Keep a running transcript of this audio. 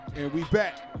And we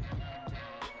back.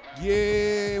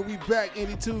 Yeah, we back.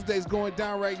 Indie Tuesday's going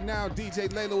down right now.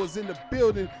 DJ Lalo is in the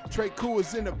building. Trey Cool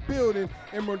is in the building.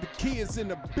 Emerald the Key is in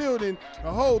the building. The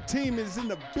whole team is in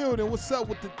the building. What's up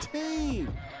with the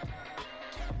team?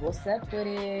 What's up with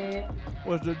it?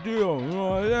 What's the deal? You know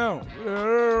what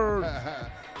I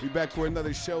am? We back for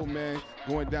another show, man.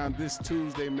 Going down this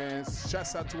Tuesday, man.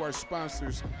 Shouts out to our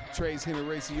sponsors, Trey's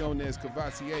Generaciones,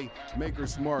 Cavassier,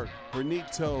 Maker's Mark,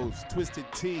 Hornitos, Twisted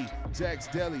Tea, Jack's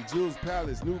Deli, Jules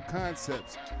Palace, New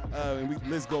Concepts, and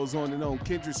list goes on and on.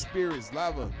 Kindred Spirits,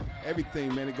 Lava,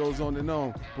 everything, man. It goes on and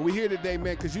on. But we here today,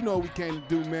 man, because you know what we came to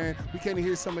do, man. We came to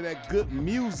hear some of that good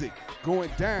music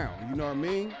going down. You know what I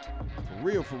mean?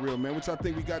 For real, man. What y'all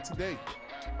think we got today?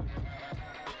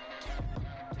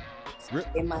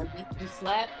 It might be some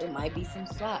slap, it might be some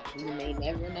slap. You may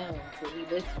never know until we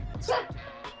listen.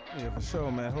 Yeah, for sure,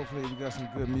 man. Hopefully we got some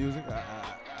good music.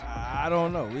 I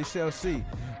don't know. We shall see.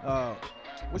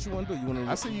 What you want to do? You want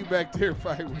to? I see you back there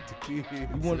fighting with the kids.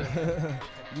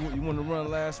 You want to run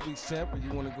last week's champ, or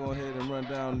you want to go ahead and run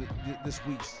down this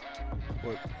week's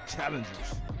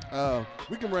challengers?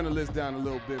 We can run the list down a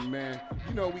little bit, man.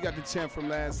 You know, we got the champ from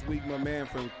last week, my man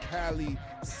from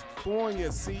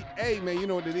California, CA, man. You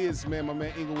know what it is, man. My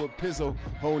man Inglewood Pizzle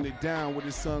holding it down with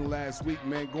his song last week,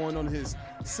 man. Going on his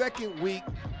second week,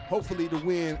 hopefully to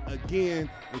win again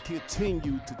and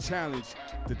continue to challenge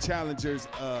the challengers,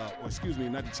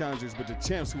 not the challengers, but the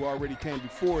champs who already came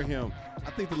before him.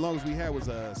 I think the longest we had was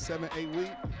 7-8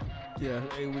 week. Yeah,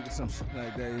 8 weeks or something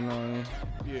like that, you know what I mean?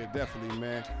 Yeah, definitely,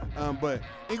 man. But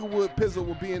Inglewood Pizzle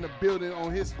will be in the building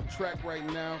on his track right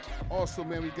now. Also,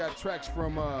 man, we got tracks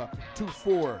from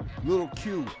 2-4, Little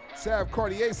Q. Sav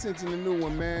Cartier sent in the new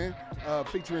one, man,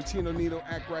 featuring Chino Nino,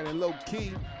 Act Right, and Low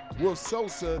Key. Wolf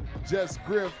Sosa, Just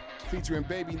Griff, featuring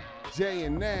Baby J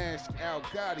and Nash, Al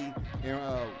Gotti,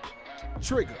 and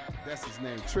Trigger. That's his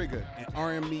name, Trigger, and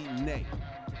RME Nay.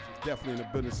 Definitely in the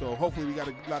building. So hopefully we got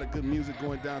a lot of good music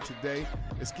going down today.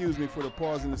 Excuse me for the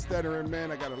pause and the stuttering,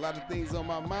 man. I got a lot of things on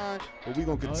my mind, but we're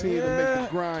going to continue to make the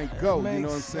grind go. You know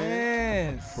what I'm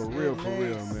saying? For real,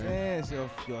 man.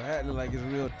 Your hat look like it's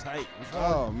real tight.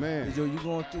 Oh, man. You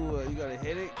going through, you got a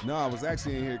headache? No, I was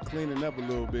actually in here cleaning up a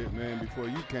little bit, man, before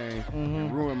you came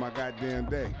and ruined my goddamn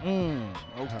day.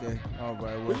 Okay. All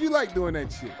right. Well, but you like doing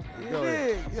that shit.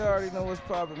 You already know what's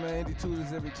popping, man. Indie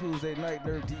Tuesdays every Tuesday night.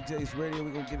 Nerve DJs Radio.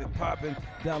 We're going to get it popping.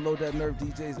 Download that Nerve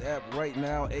DJs app right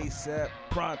now, ASAP,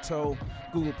 pronto,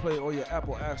 Google Play or your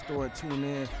Apple App Store, and tune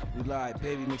in. We live,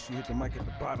 baby. Make sure you hit the mic at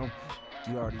the bottom.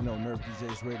 You already know Nerve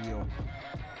DJs Radio.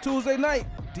 Tuesday night,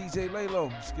 DJ Lalo.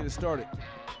 Let's get it started.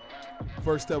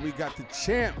 First up, we got the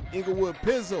champ, Inglewood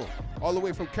Pizzle, all the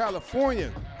way from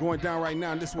California, going down right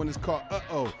now. And this one is called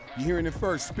Uh-Oh. You're hearing it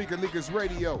first, Speaker Leakers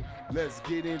Radio. Let's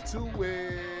get into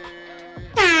it.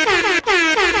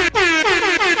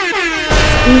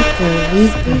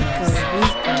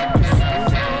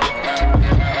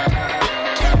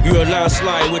 You are now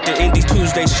sliding with the Indie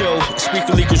Tuesday show,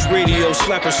 Speaker Leakers Radio,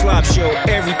 Slapper Slop show,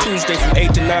 every Tuesday from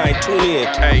 8 to 9. Tune in.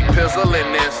 Hey, Pizzle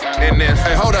in this.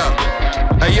 Hey, hold up.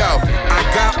 Hey, yo, I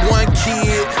got one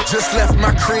kid, just left my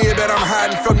crib and I'm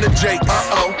hiding from the Jakes.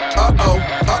 Uh-oh.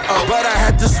 But I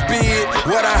had to spit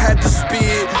what I had to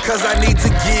spit, cause I need to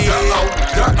give.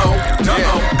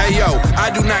 Hey, yo, I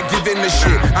do not give in to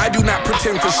shit. I do not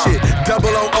pretend for shit.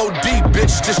 OOD,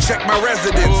 bitch, just check my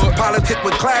residence. Politic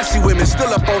with classy women,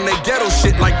 still up on they ghetto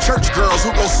shit like church girls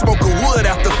who go smoke a wood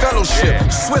after fellowship.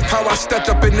 Swift how I stepped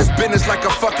up in this business like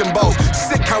a fucking boss.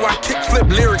 Sick how I kick flip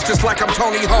lyrics just like I'm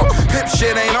Tony Hawk. Pip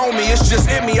shit ain't on me, it's just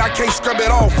in me, I can't scrub it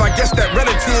off. I guess that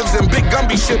relatives and big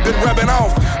Gumby shit been rubbing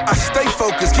off. I stay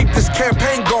focused, keep this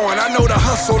campaign going. I know the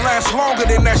hustle lasts longer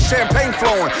than that champagne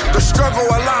flowing. The struggle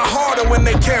a lot harder when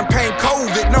they campaign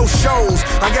COVID, no shows.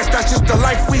 I guess that's just the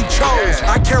life we chose.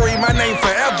 I carry my name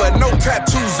forever, no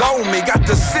tattoos on me. Got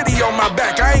the city on my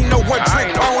back, I ain't no one trick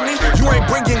pony. You ain't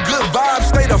bringing good vibes,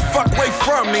 stay the fuck away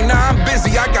from me. Now I'm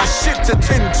busy, I got shit to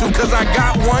tend to, cause I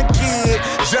got one kid,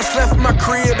 just left my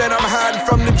crib and I'm hiding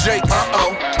from the Jakes.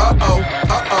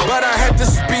 But I had to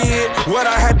spit what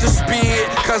I had to spit,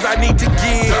 cause I need to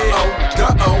give.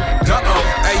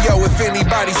 Hey yo, if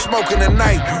anybody smoking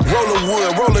tonight, roll a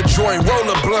wood, roll a joint, roll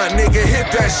a blunt, nigga, hit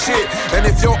that shit. And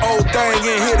if your old thing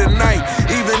ain't here tonight,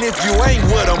 even if you ain't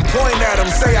with them, point at them,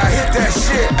 say I hit that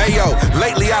shit. Hey yo,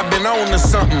 lately I've been on to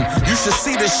something. You should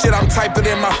see this shit I'm typing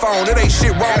in my phone. It ain't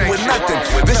shit wrong with nothing.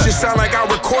 This shit sound like I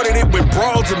recorded it with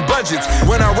broads and budgets.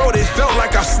 When I wrote it, felt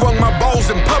like I swung my balls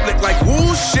in public like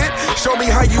woo shit. Show me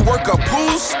how you work a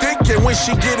pool stick, and when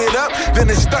she get it up, then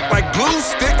it's stuck like glue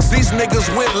sticks. These niggas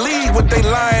went lead with they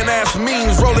lying ass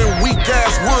memes, rolling weak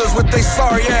ass woods with they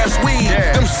sorry ass weed.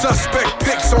 Them suspect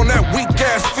pics on that weak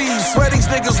ass feed. Swear these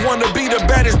niggas wanna be the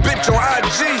baddest bitch on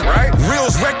IG. Right?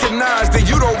 Reals recognize that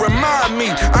you don't remind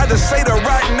me. Either say the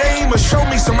right name or show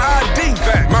me some ID.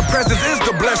 My presence is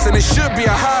the blessing, it should be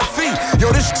a high fee.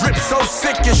 Yo, this drip so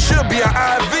sick, it should be an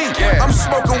IV. I'm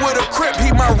smoking with a Crip,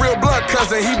 he my real blood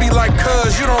cousin. He be like,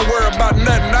 cuz, you don't worry about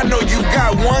nothing. I know you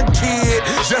got one kid,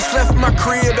 just left my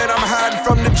crib and I'm hiding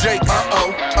from the Jakes.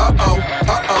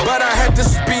 But I had to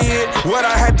spit what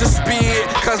I had to spit,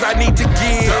 cause I need to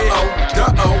give.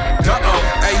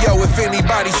 Hey yo, if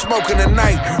anybody smoking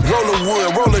tonight, roll a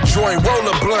wood, roll a joint, roll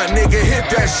a blunt, nigga, hit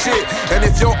that shit. And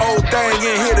if your old thing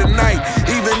ain't here tonight,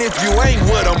 even if you ain't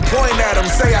with them, point at them,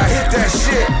 say I hit that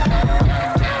shit.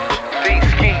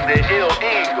 D-Ski, the ill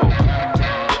eagle.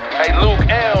 Hey Luke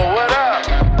L, what up?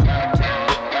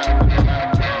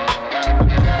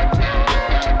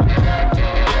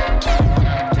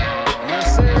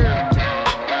 Yes, sir.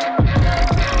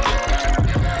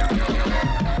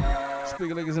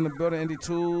 Speaker League is in the building. Indie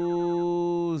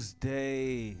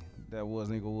Tuesday. That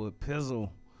was Inglewood Pizzle.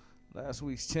 Last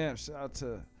week's champ. Shout out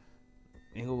to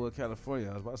Inglewood, California.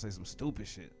 I was about to say some stupid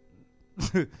shit.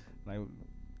 Like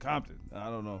Compton. I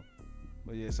don't know.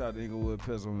 But yeah, shout out to Inglewood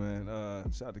Pizzle, man.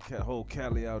 Shout out to whole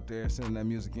Cali out there. Sending that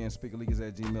music in.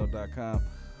 SpeakerLeakers@gmail.com.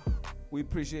 We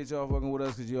appreciate y'all working with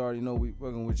us because you already know we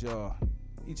working with y'all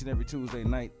each and every Tuesday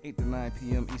night, 8 to 9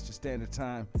 p.m. Eastern Standard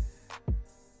Time.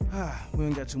 We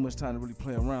ain't got too much time to really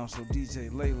play around, so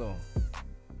DJ Laylo,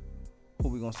 who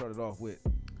we gonna start it off with?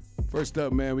 First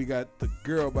up, man, we got the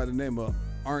girl by the name of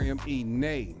RME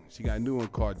Nay. She got a new one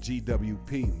called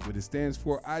GWP. What it stands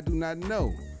for, I do not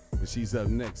know. But she's up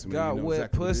next. Man. Got you know wet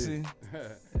exactly pussy.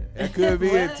 That could be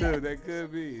it too. That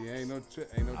could be. Ain't no.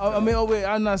 Wait.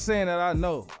 I'm not saying that I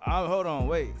know. Hold on.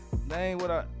 Wait. That ain't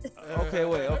what I. Okay.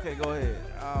 Wait. Okay. Go ahead.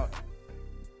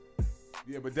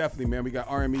 Yeah, but definitely, man. We got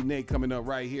RME Nate coming up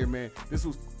right here, man.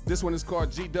 This one is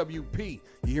called GWP.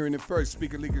 You're hearing it first.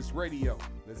 Speaker Leakers Radio.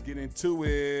 Let's get into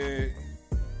it.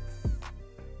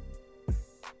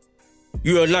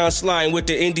 You are now sliding with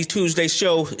the Indie Tuesday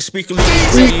show. Speaker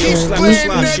Leakers Radio,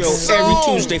 Slap Show, every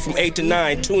Tuesday from 8 to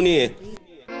 9. Tune in.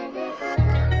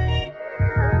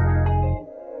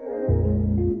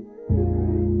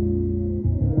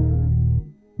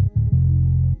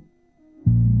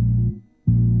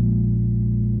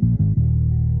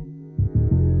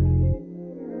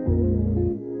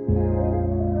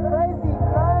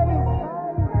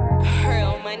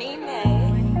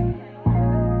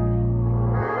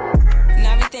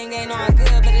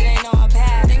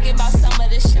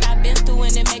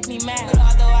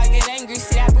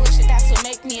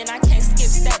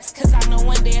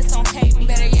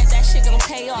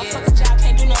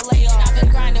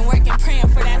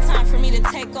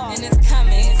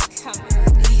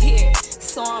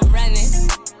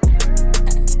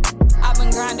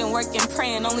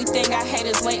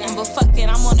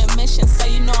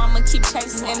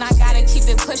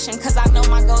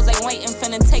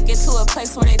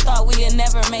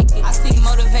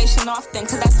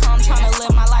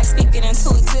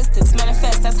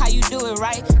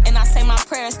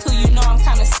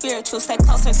 Stay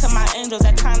closer to my angels.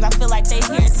 At times I feel like they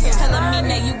here too. Telling me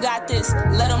that you got this.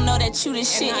 Let them know that you the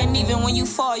shit. And even when you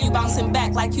fall, you bouncing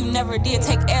back like you never did.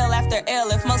 Take L after L.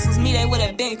 If most was me, they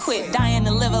would've been quit. Dying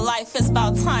to live a life, it's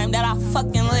about time that I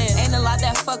fucking live. Ain't a lot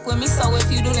that fuck with me, so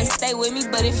if you do, then stay with me.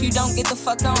 But if you don't, get the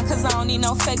fuck on, cause I don't need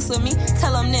no fakes with me.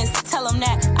 Tell them this, tell them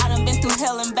that. I done been through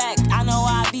hell and back. I know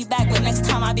I'll be back, but next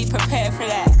time I'll be prepared for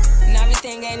that. And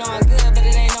everything ain't all good, but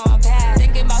it ain't all bad.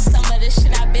 Thinking about some of this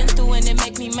shit I've been through and it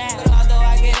make me mad. But although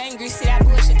I get angry, see that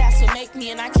bullshit, that's what make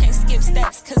me. And I can't skip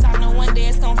steps, cause I know one day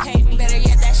it's gon' pay me. Better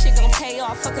yet, that shit gon' pay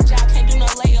off. Fuck a job, can't do no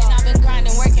layoff. And I've been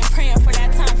grinding, working, praying for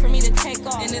that time for me to take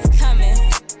off. And it's coming,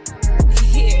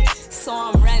 yeah, so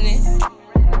I'm running.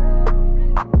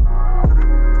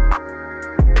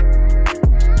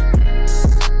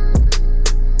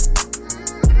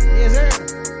 Yes, sir.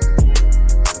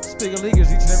 Speaker Leakers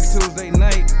each and every Tuesday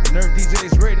night. Nerd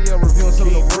DJs Radio, reviewing some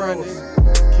of the world's.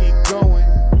 Keep going.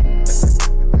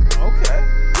 Okay.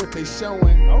 What they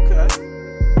showing. Okay. I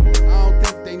don't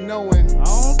think they knowing. I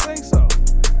don't think so.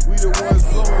 We the ones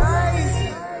blowing.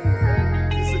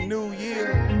 It's a new year.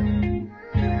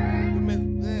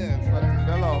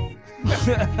 Fell off.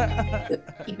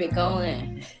 Keep it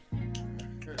going.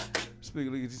 Speaker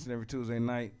Leakers each and every Tuesday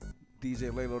night. DJ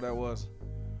Laylo, that was.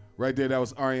 Right there, that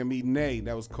was RME Nay.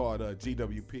 That was called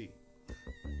GWP.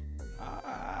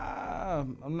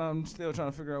 I'm still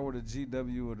trying to figure out where the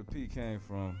GW or the P came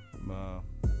from.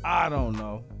 I don't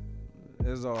know.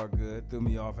 It's all good. Threw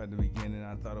me off at the beginning.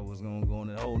 I thought it was gonna go in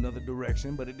a whole nother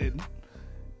direction, but it didn't.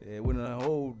 It went in a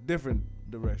whole different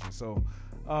direction. So,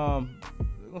 we're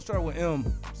gonna start with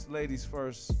M. Ladies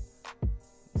first.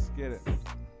 Let's get it.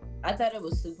 I thought it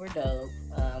was super dope.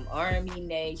 R&B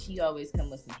Nay, she always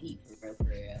come with some heat for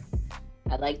real.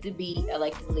 I like the beat. I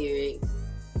like the lyrics.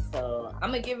 So I'm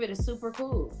gonna give it a super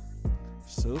cool.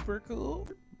 Super cool?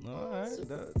 All right.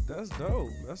 That's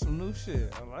dope. That's some new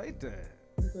shit. I like that.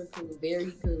 Super cool.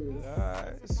 Very cool. All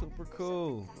right. Super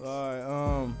cool. All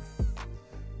right.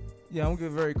 Yeah, I'm gonna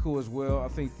give it very cool as well. I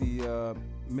think the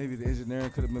maybe the engineering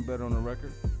could have been better on the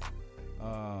record.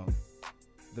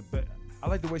 I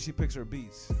like the way she picks her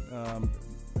beats.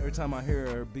 Every time I hear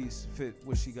her beats fit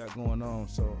what she got going on,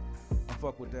 so I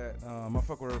fuck with that. I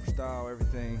fuck with her style,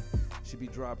 everything. She be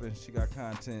dropping. She got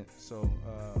content. So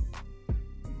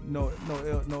no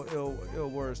ill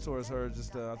words towards her.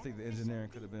 Just I think the engineering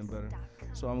could have been better.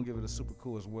 So I'm gonna give it a super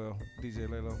cool as well. DJ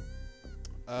Lalo.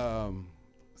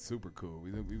 Super cool.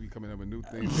 We be coming up with new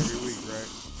things every week, right?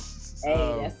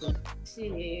 Hey, that's some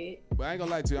shit. But I ain't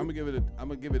gonna lie to you. I'm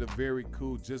gonna give it a very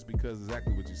cool, just because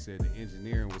exactly what you said. The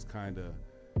engineering was kind of.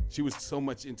 She was so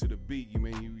much into the beat. You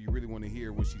really want to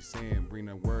hear what she's saying, bring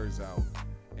the words out,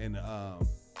 and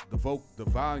the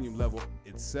volume level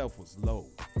itself was low.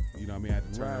 You know what I mean? I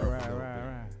had to turn it up a little bit.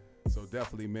 Right. So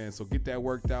definitely, man. So get that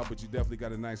worked out. But you definitely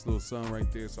got a nice little song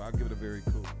right there. So I'll give it a very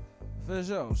cool. For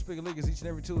sure. Speaker Leakers each and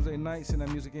every Tuesday night. Send that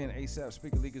music in ASAP.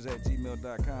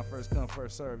 SpeakerLeakers@gmail.com. First come,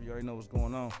 first serve. You already know what's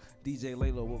going on. DJ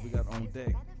Lalo, what we got on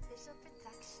deck?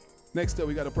 Next up,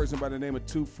 we got a person by the name of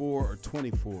 24 or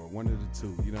 24. One of the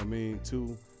two. You know what I mean?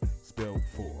 2 spelled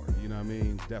 4. You know what I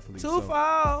mean? Definitely. 2 so,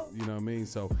 4. You know what I mean?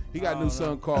 So he got a new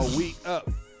song called We Up.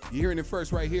 You're hearing it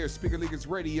first right here. Speaker Leakers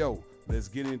Radio. Let's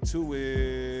get into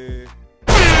it.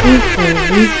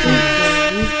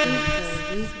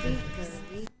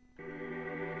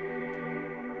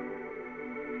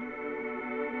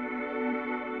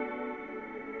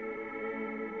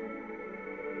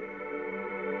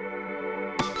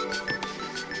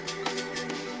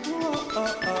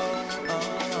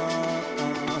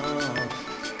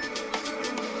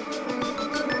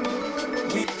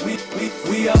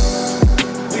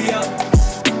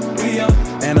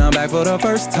 And I'm back for the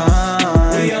first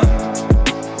time. We up.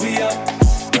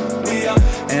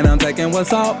 And I'm taking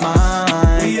what's all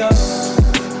mine. We up.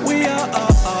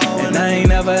 And I ain't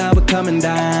never ever coming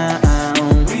down.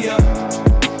 We up.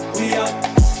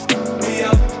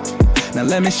 Now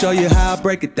let me show you how I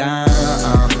break it down.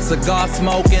 Cigar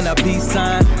smoke and a peace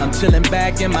sign. I'm chilling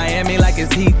back in Miami like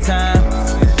it's heat time.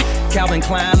 Calvin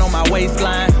Klein on my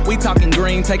waistline. We talking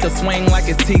green, take a swing like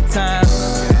it's tea time.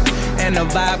 And the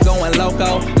vibe going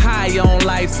loco. High on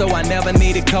life, so I never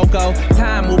needed cocoa.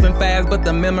 Time moving fast, but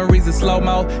the memories are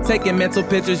slow-mo. Taking mental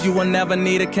pictures you will never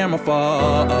need a camera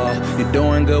for. You're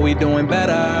doing good, we doing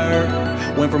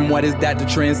better. Went from what is that to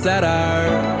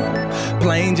trendsetter.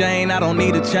 Plain Jane, I don't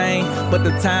need a chain, but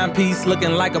the timepiece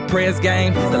looking like a press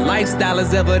game. The lifestyle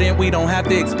is evident, we don't have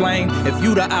to explain. If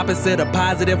you the opposite of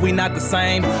positive, we not the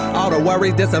same. All the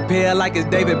worries disappear like it's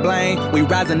David Blaine. We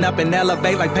rising up and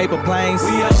elevate like paper planes.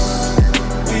 We up.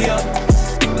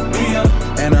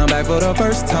 And I'm back for the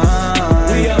first time.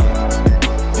 We up.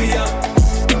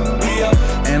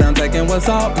 And I'm taking what's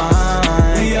all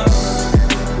mine.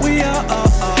 We up.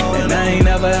 And I ain't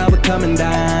never ever coming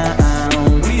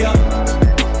down. We up.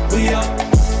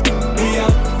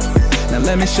 Now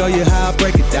let me show you how I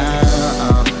break it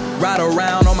down. Ride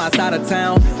around on my side of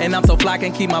town, and I'm so fly,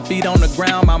 can keep my feet on the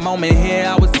ground. My moment here,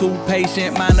 I was too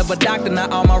patient. Mind of a doctor, now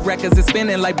all my records is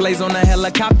spinning like Blaze on a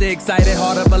helicopter. Excited,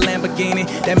 heart of a Lamborghini.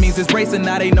 That means it's racing,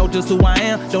 now they know just who I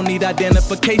am. Don't need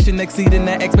identification, exceeding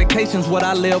their expectations, what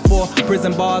I live for.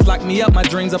 Prison bars lock me up, my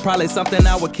dreams are probably something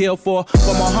I would kill for.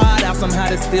 But my heart out somehow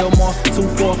to steal more.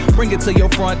 2-4, bring it to your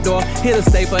front door. Here to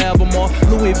stay forevermore.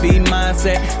 Louis V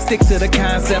mindset, stick to the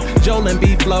concept. Joel and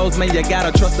B flows, man, you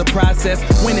gotta trust the process.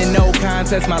 Winning no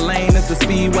contest, my lane is the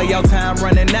speedway. Your time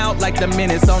running out like the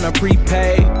minutes on a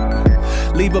prepaid.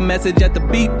 Leave a message at the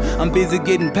beep. I'm busy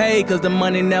getting paid, cause the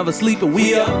money never sleep. But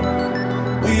we up.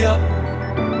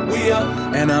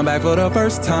 And I'm back for the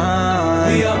first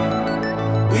time.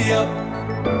 We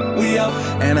up.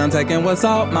 And I'm taking what's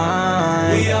all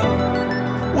mine.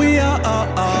 We up.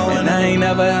 And I ain't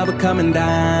never ever coming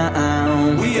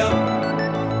down. We up.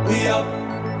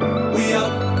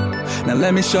 Now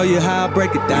let me show you how I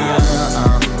break it down.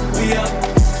 We up.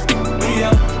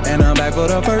 And I'm back for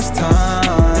the first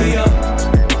time. We up.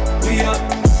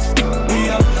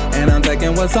 And I'm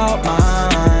taking what's all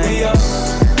mine.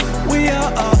 We up.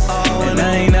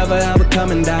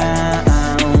 going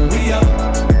down. We up,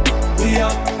 we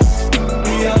up,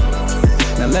 we up.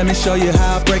 Now let me show you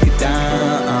how I break it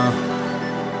down.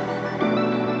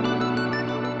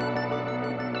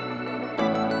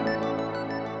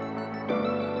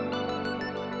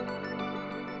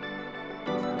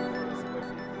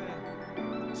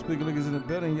 Speaker Lickers in the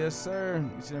building, yes sir.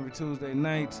 Each and every Tuesday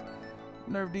night.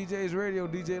 Nerve DJs Radio,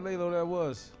 DJ Laylo, that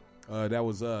was. That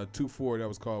was 2-4. That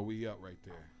was called We Up right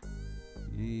there.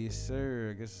 Yes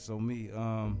sir. I guess it's on me.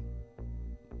 I'm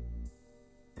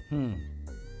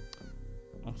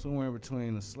somewhere in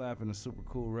between a slap and a super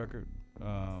cool record.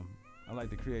 I like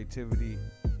the creativity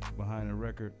behind the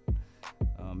record.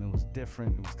 It was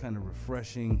different. It was kind of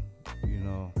refreshing, you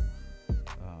know.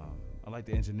 I like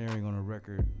the engineering on the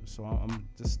record, so I'm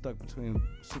just stuck between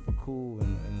super cool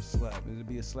and a slap. It'd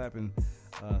be a slap in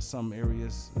some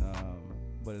areas,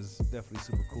 but it's definitely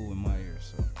super cool in my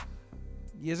ears. So,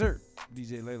 yes sir,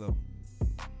 DJ Laylo.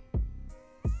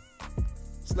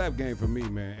 Slap game for me,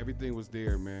 man. Everything was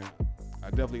there, man.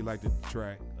 I definitely liked the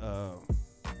track.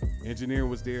 Engineering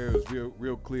was there. It was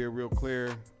real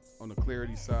clear on the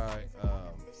clarity side.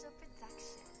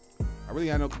 I really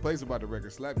had no complaints about the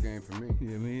record. Slap game for me.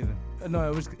 Yeah, me either.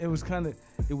 No, it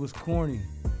was corny,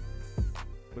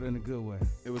 but in a good way.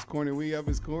 It was corny. We up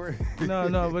is corny.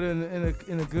 no, but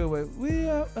in a good way. We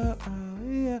up,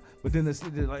 yeah. But then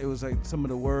it was like some of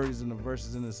the words and the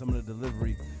verses and some of the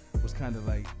delivery was kind of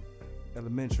like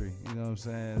elementary. You know what I'm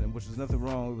saying? And which was nothing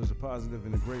wrong. It was a positive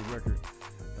and a great record.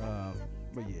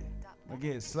 But yeah,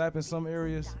 again, slapping some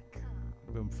areas,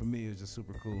 but for me, it was just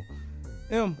super cool.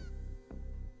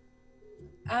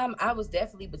 I was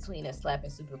definitely between a slap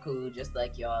and super cool, just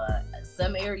like y'all.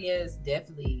 Some areas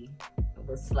definitely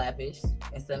was slappish,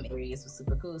 and some areas was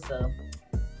super cool. So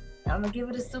I'm gonna give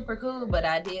it a super cool, but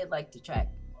I did like the track.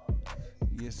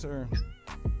 Yes, sir.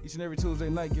 Each and every Tuesday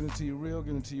night, getting it to you real,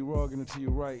 getting it to you raw, getting it to you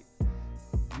right.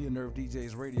 Via Nerve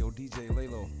DJs Radio, DJ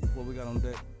Laylo. What we got on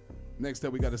deck? Next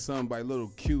up, we got a song by Little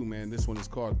Q, man. This one is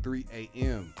called 3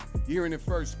 a.m. You're in it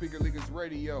first, Speaker Lickers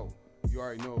Radio. You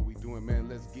already know what we doing, man.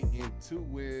 Let's get into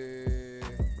it.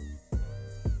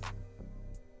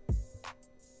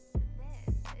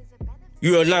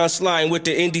 You are now sliding with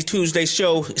the Indie Tuesday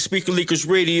show, Speaker Leakers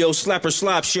Radio, Slapper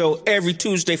Slop Show, every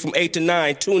Tuesday from 8 to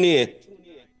 9. Tune in.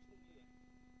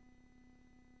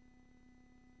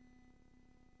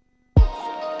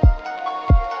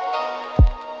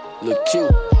 Look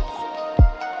cute.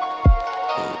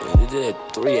 It did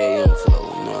 3 a.m.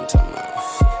 flow, you know what I'm talking about.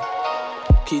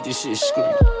 Keep this shit screwed.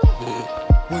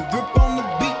 When grip on the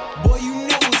beat, boy, you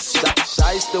know it's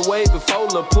Shiced away before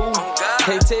La Poo.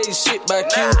 Can't tell you shit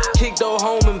about you. Kicked though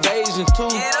home invasion too.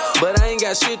 But I ain't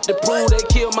got shit to prove. They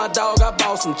killed my dog, I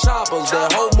bought some choppers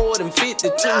that hold more than 52.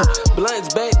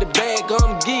 Blunts back to back,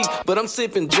 I'm geek, but I'm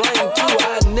sipping drain too.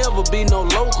 I'd never be no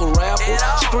local rapper.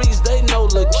 Streets, they know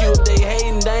Lil Q. If they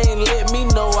hatin', they ain't let me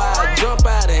know. I jump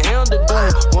out and handle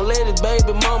dude. Won't let his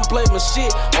baby mama play my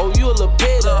shit. Oh, you a little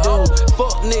petty dude.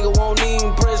 Fuck nigga, won't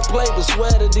even press play, but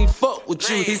swear that he fuck with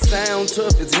you. He sound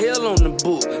tough as hell on the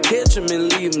book. Catch him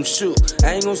and leave him shook.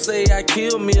 I ain't gon' say I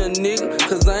killed me a nigga,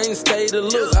 cause I ain't stay to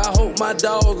look. I hope my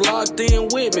dog's locked in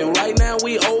with me. Right now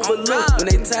we overlooked.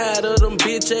 When they tired of them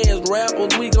bitch ass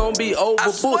rappers, we gon' be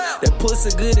overbooked. That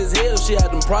pussy good as hell, she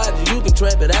out them projects, you can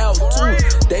trap it out too.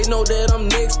 They know that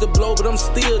I'm next to blow, but I'm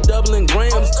still doubling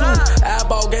grams too.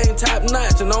 Eyeball game top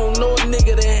notch, and I don't know a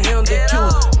nigga that handle Q.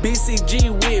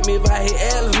 BCG with me, if I hit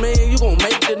Alice, man, you gon'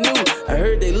 make the news. I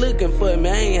heard they looking for me,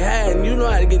 I ain't hiding, you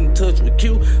know how to get in touch with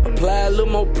Q. Apply a little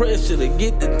more pressure to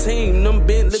get the team, them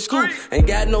Bentley coupe. Ain't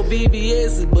got no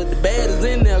VVS's, but the baddest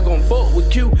in there gon' fuck with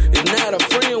Q. It's not a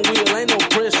friend wheel, ain't no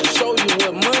pressure, show you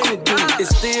what money do. It's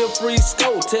still free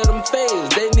scope, tell them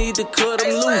fans, they need to cut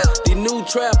them loose. These new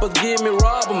trappers give me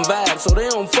robbing vibes, so they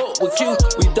don't fuck with Q.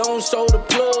 We don't show the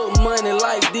plug money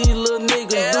like these little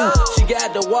niggas do. She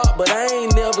got the walk, but I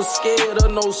ain't never scared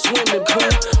of no swimming pool.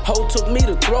 Ho took me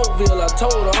to Throatville, I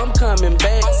told her I'm coming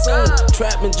back soon.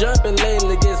 Trap been jumping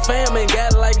lately, guess fam ain't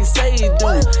got it like he say he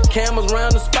do. Cameras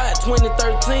round the spot,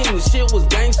 2013, the shit was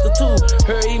gangster too.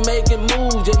 Heard he making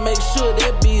moves, just make sure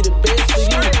that be the best for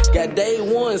you. Got day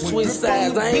one, switch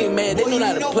sides, I ain't mad, they know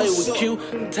how to play with Q.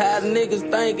 I'm tired of niggas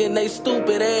thinking they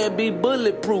stupid ass be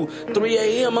bulletproof. 3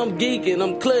 a.m. I'm geeking,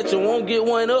 I'm clutching, won't get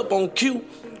one up on Q.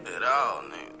 At all,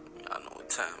 nigga. Y'all know what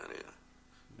time it is.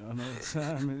 Y'all know what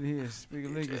time it is. Speaker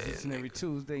Lickers, each and every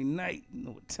Tuesday night. You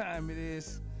know what time it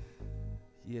is.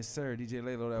 Yes, sir. DJ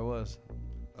Laylo, that was.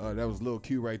 That was Lil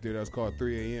Q right there. That was called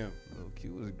 3 a.m. Lil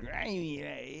Q was grimy.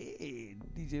 Hey,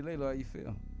 DJ Laylo, how you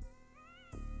feel?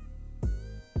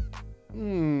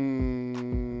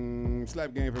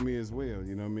 slap game for me as well.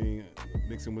 You know what I mean?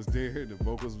 Mixing was there, the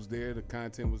vocals was there, the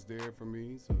content was there for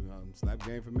me. So slap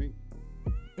game for me.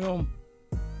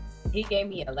 He gave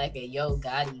me a Yo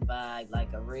Gotti vibe,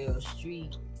 like a real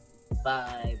street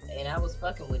vibe, and I was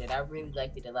fucking with it. I really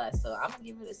liked it a lot, so I'm gonna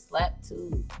give it a slap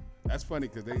too. That's funny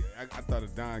because I thought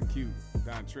of Don Tripp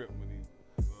when he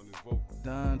was on his vocal.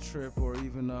 Don Tripp, or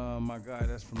even my guy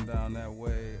that's from down that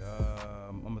way.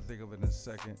 I'm gonna think of it in a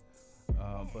second,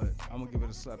 but I'm gonna give it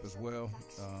a slap as well.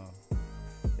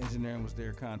 Engineering was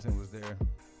there, content was there.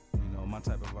 You know, my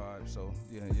type of vibe. So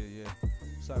yeah.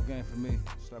 Slap game for me.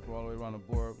 Slap her all the way around the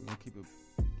board. We're gonna keep it.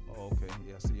 Oh, okay.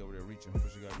 Yeah, I see you over there reaching. What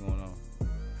you got going on?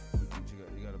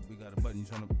 We got a button you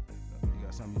trying to. You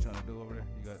got something you trying to do over there?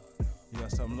 You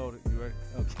got something loaded? You ready?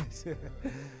 Okay.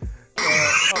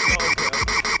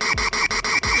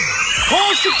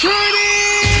 Call security!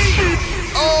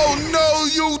 Oh no,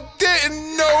 you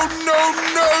didn't. No,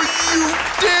 you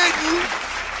didn't.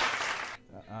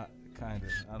 Kinda.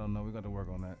 I don't know. We got to work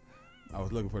on that. I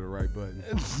was looking for the right button.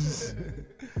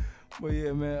 But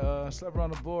yeah, man, slap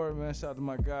around the board, man. Shout out to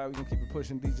my guy. We gonna keep it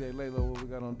pushing. DJ Laylo, what we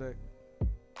got on deck?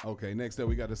 Okay, next up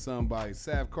we got a song by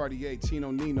Sav Cartier,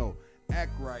 Chino Nino,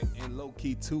 Act Right, and Low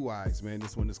Key 2 Eyes, man.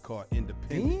 This one is called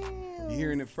Independent. Damn. You're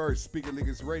hearing it first. Speaker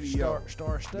Lickers Radio.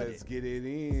 Star study. Let's get it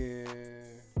in.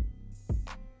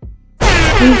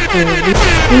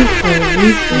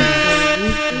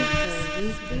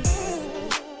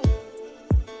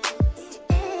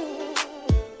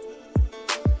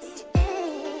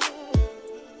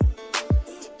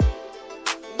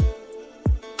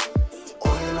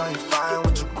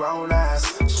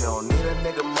 She don't need a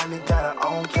nigga money, got her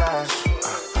own cash.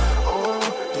 Ooh,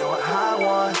 you a high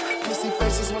one. Kissy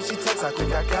faces when she texts, I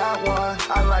think I got one.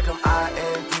 I like them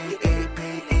INDEPENDENT.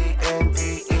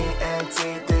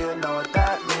 Do you know what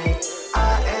that means?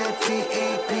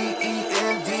 INDEPENDENT.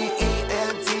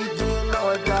 Do you know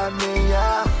what that means?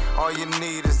 Yeah. All you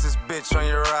need is this bitch on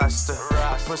your roster.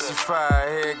 Pussy fire,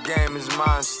 hair game is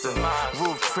monster.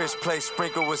 Roof Chris play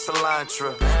sprinkle with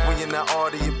cilantro. When you're not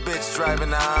order, your bitch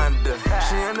driving a Honda.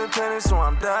 She independent, so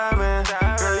I'm diving.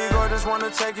 Girl, you gorgeous, wanna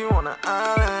take you on an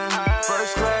island.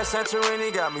 First class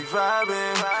Santorini got me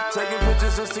vibing. Taking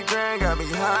pictures, Instagram got me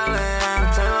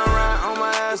hollering. Taylor right on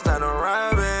my ass, not no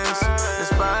Robbins.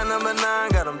 This by number 9,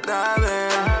 got them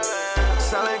diving.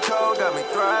 Selling cold, got me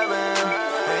thriving.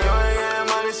 And you ain't getting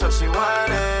money, so she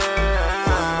whining.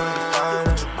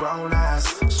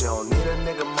 She don't need a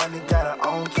nigga money, got her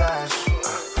own cash.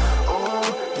 Ooh,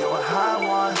 you a high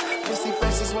one. Kissy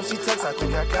faces when she texts, I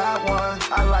think I got one.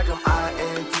 I like them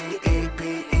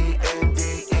INDEPENDENT.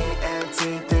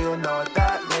 Do you know what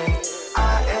that means?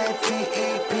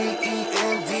 INDEPENDENT.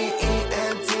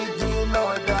 Do you know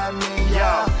what that means?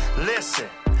 Yo, listen,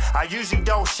 I usually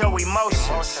don't show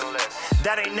emotions.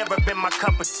 That ain't never been my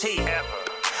cup of tea. Ever.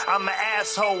 I'm an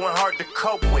asshole and hard to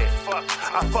cope with.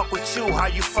 I fuck with you, how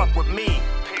you fuck with me.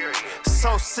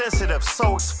 So sensitive,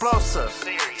 so explosive.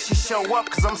 She show up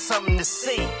cause I'm something to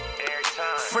see.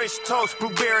 Fresh toast,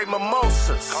 blueberry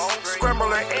mimosas. Scramble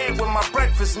her egg with my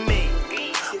breakfast meat.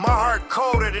 My heart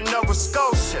colder than Nova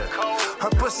Scotia.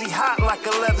 Her pussy hot like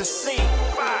a leather seat.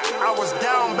 I was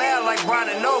down bad like Brian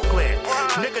in Oakland.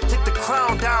 Nigga took the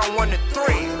crown down 1 to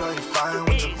 3. You know you fine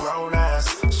with your grown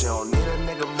ass. She don't need a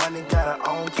nigga money, got her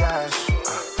own cash.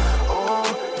 Ooh,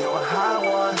 you a high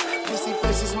one. Kissy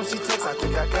faces when she texts, I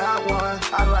think I got one.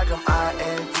 I like them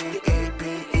INDEPENDENT.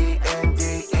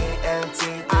 Do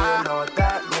you know what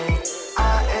that means?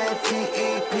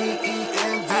 INDEPENDENT.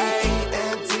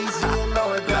 Do you know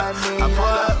what that means? I pull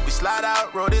up, we slide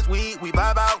out, roll this weed, we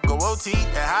vibe out, go OT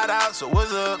and hide out, so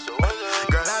what's up?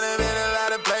 Girl, I done been a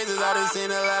lot of places, I done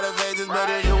seen a lot of faces, but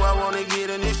it's you I wanna get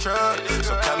in this truck.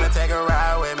 So come and take a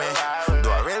ride with me. Do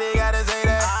I really gotta say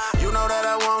that? You know that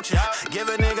I want you. Give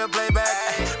a nigga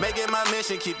playback. Make it my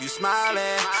mission, keep you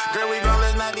smiling. Girl, we grown,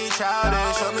 let's not be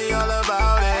childish. Show me all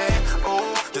about it.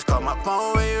 Ooh, just call my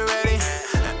phone when you're ready.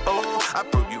 And ooh, I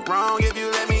prove you wrong if you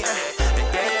let me.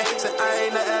 Yeah, so I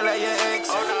ain't nothing like your ex.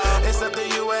 It's up to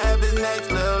you what happens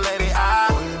next, little lady.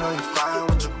 You know you fine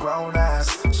with your grown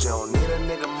ass. She don't need a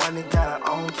nigga money, got her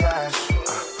own cash.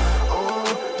 Ooh,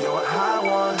 you a high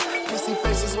one. Kissy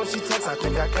faces when she texts, I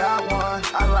think I got one.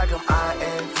 I like them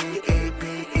INDEPENDENT.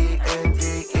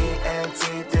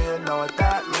 Do you know what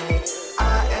that means?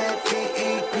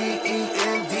 INDEPENDENT.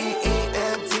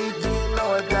 Do you know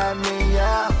what that means?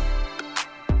 Yeah.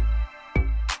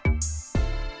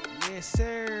 Yes,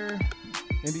 sir.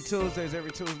 Indie Tuesdays,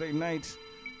 every Tuesday night.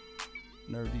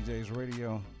 Nerve DJs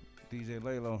Radio. DJ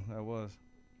Laylo, that was.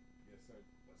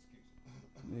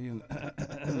 Yeah.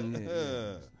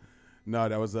 No,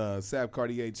 that was Sav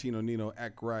Cartier, Chino Nino,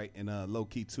 Act Right, and Low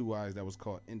Key 2 Eyes. That was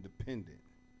called Independent.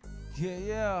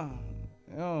 Yeah.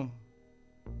 I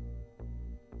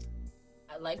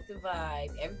like the vibe.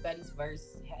 Everybody's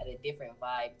verse had a different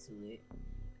vibe to it.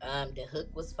 The hook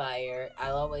was fire.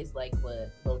 I always like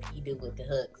what Low Key do with the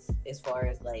hooks as far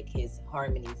as like his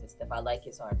harmonies and stuff. I like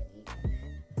his harmony.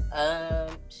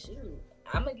 Shoot,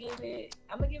 I'm gonna give it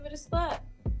a slap.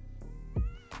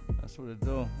 That's what it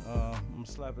do. I'm gonna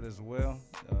slap it as well.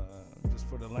 Just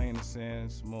for the lane it's in,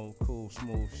 smooth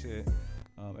shit.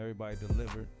 Everybody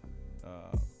delivered.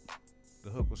 The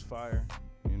hook was fire,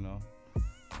 you know.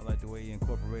 I like the way he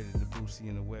incorporated the Boosie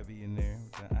and the Webby in there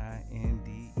with the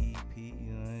INDEP,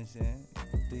 you know what I'm saying?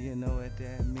 Do you know what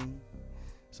that means?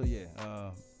 So yeah,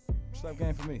 slap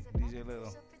game for me, DJ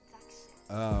Little.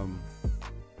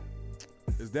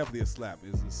 It's definitely a slap.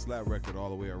 It's a slap record all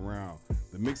the way around.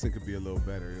 The mixing could be a little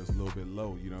better. It was a little bit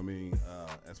low, you know what I mean,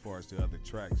 as far as the other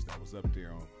tracks that was up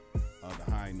there on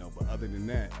the high note. But other than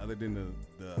that, other than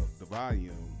the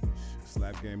volume,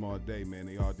 slap game all day, man.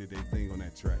 They all did their thing on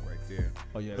that track right there.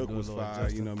 Oh yeah, hook was fire,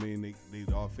 you know what I mean? They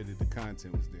all fitted, the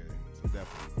content was there. So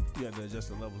definitely. You had to adjust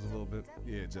the levels a little bit?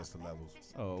 Yeah, adjust the levels.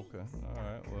 Oh, okay. All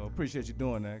right. Well, appreciate you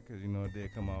doing that because, you know, it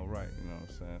did come out right, you know what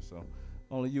I'm saying? So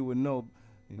only you would know.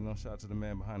 You know, shout out to the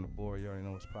man behind the board. You already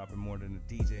know what's popping more than the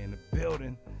DJ in the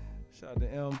building. Shout out to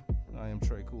M. I am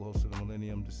Trey Cool, host of the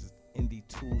Millennium. This is Indie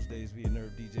Tuesdays via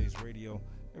Nerve DJs Radio.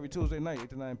 Every Tuesday night, 8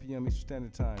 to 9 p.m. Eastern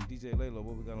Standard Time. DJ Laylo,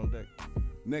 what we got on deck?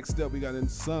 Next up, we got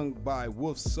it sung by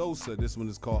Wolf Sosa. This one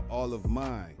is called All of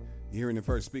Mine. You're hearing it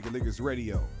first, Speaker Leakers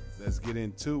Radio. Let's get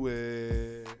into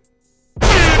it.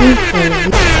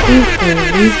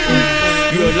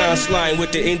 You are now sliding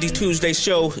with the Indie Tuesday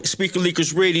show, Speaker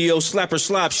Leakers Radio, Slapper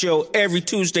Slop Show, every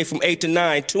Tuesday from 8 to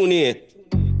 9. Tune in.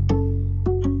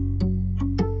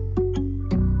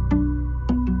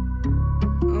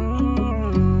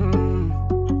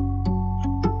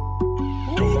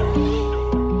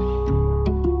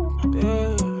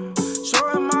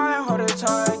 Showing my heart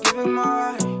attack, giving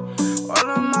my all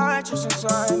of my trust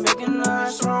inside, making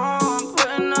us wrong,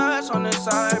 putting us on the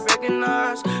side, breaking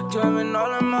us, giving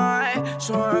all of my,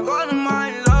 showing all of my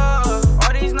love.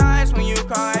 All these nights when you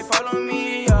cry, follow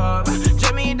me up,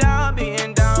 jet me down,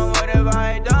 being down, whatever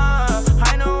I done.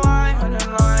 I know I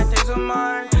underline things of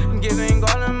mine, giving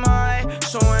all of my,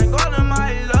 showing all of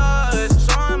my love,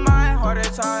 showing my heart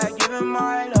attack, giving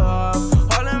my love,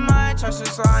 all of my trust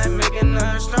inside, making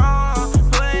us strong,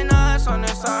 putting us on the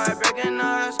side, breaking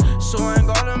us, showing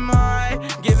all of my,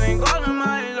 giving all of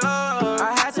my love.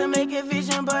 I had to make a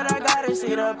vision, but I gotta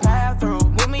see the path through.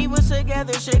 When we was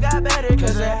together, shit got better,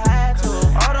 cause it had to.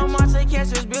 All the monster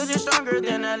catchers build you stronger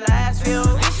than the last few.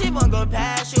 This shit won't go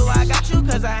past you, I got you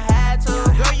cause I had to.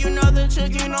 Girl, you know the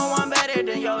truth, you know I'm better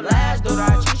than your last dude.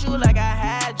 I treat you like I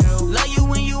had you. Love you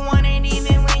when you want it,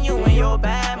 even when you in your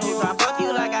bad moves. I fuck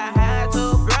you like I had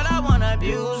to. Girl, I wanna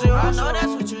abuse you, I know that's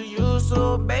what you used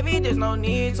to. Baby, there's no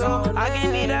need to. I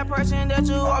can be that person that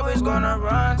you always gonna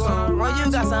run to. When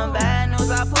you got some bad news,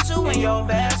 I put you in your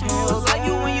best moves. Like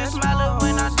you when you smile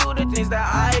when I do the things that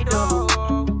I do.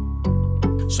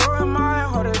 Showing my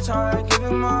heart attack,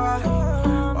 giving my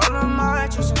all of my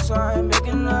trust inside,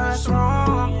 making us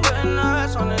wrong, putting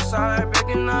us on the side,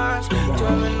 breaking us,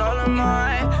 giving all of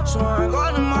my, showing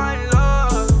all of my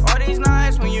love. All these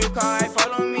nights when you cry,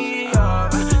 follow me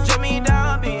up, jet me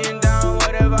down, being down,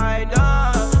 whatever I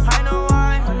done. I know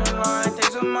I underline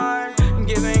things of mine,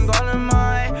 giving all of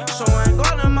my, showing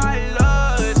all of my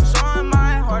love, showing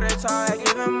my heart attack,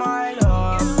 giving my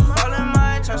love, all of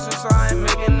my trust inside,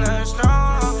 making us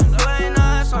strong, putting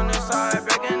us on the side,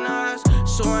 breaking us,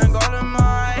 showing all of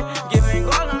my, giving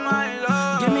all of my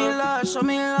love. Give me love, show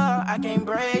me love, I can't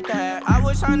break that. I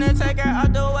was trying to take her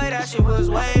out the way, that shit was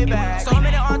way back. So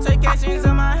many altercations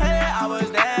in my head, I was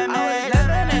damaged.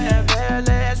 Living in the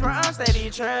village where I'm steady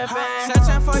tripping,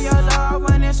 searching for your love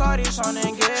when it's already shown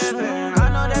and given. I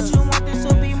know that you want this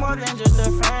to be more than just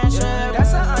a friendship.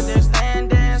 That's an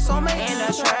understanding, so many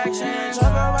attractions.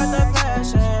 Trouble with the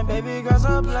passion, baby girl's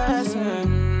a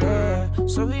blessing. Yeah.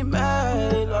 So we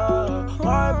made love.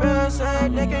 Heartbreak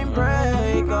said they can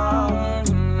break up.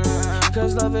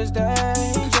 Cause love is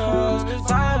dangerous.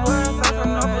 Time worth life for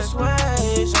no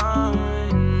persuasion.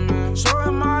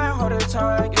 Showing my heart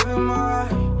attack, giving my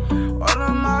all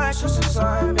of my trust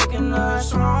inside, making us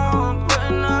strong,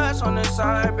 putting us on the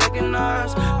side, breaking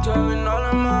us, giving all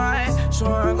of my,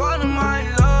 showing all of my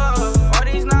love. All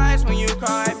these nights when you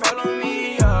cry, follow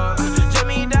me up, jet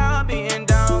me down, being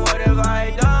down, whatever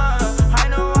I done. I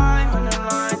know I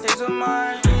underline things of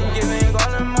mine, giving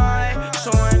all of my,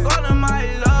 showing all of my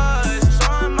love,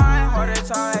 showing my heart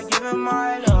attack, giving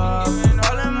my love,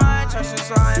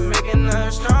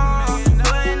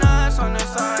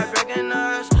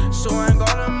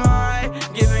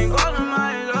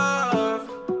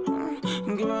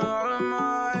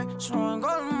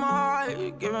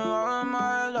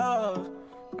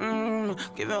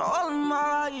 all of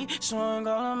my, showing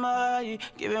all of my,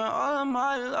 giving all of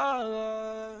my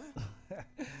love.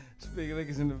 Speaking of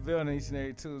niggas in the building each and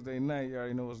every Tuesday night, you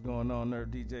already know what's going on. Nerve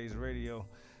DJs Radio.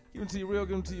 Give them to you real,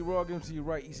 give them to you raw, give them to you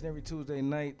right each and every Tuesday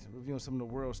night. Reviewing some of the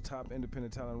world's top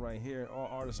independent talent right here. All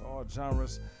artists, all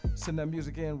genres. Send that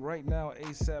music in right now.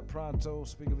 ASAP Pronto.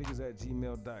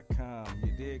 SpeakerLeakers@gmail.com.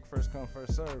 You dig? First come,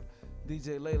 first serve.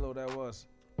 DJ Lalo, that was.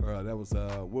 That was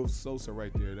Wolf Sosa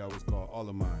right there. That was called All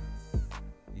of Mine.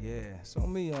 Yeah. So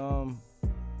me,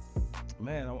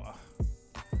 man,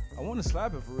 I want to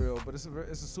slap it for real, but it's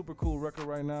a super cool record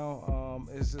right now.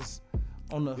 It's just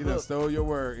on the He hook. done stole your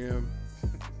word, M.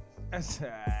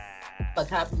 A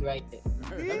copyright there.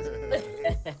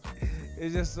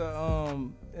 It's just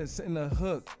it's in the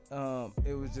hook.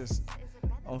 It was just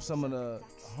on some of the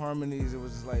harmonies. It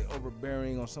was just like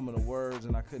overbearing on some of the words,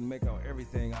 and I couldn't make out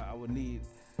everything. I would need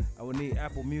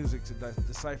Apple Music to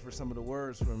decipher some of the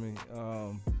words for me.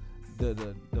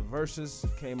 The verses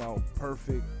came out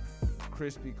perfect,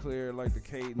 crispy, clear, like the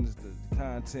cadence, the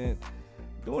content.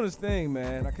 Doing his thing,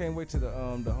 man. I can't wait till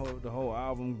the whole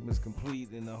album is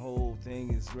complete and the whole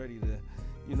thing is ready to,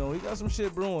 he got some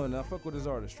shit brewing. I fuck with his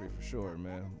artistry for sure,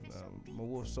 man. I'm a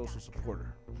Wolf social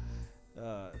supporter.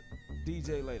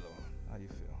 DJ Lalo, how you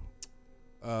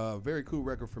feel? Very cool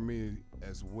record for me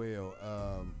as well.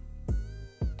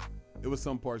 It was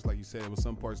some parts, like you said, it was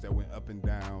some parts that went up and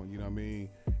down, you know what I mean?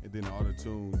 And then the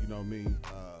auto-tune, you know what I mean?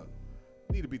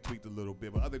 Need to be tweaked a little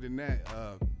bit, but other than that,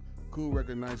 cool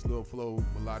record, nice little flow,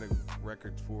 melodic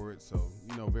records for it. So,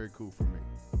 very cool for me.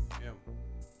 Yeah.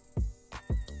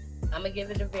 I'm gonna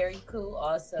give it a very cool.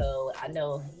 Also, I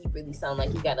know he really sound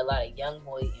like he got a lot of young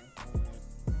boy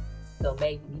influence. So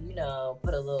maybe,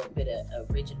 put a little bit of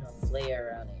original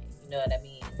flair on it. You know what I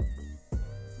mean?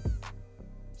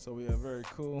 So we are very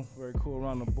cool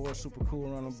around the board, super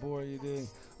cool around the board, you dig?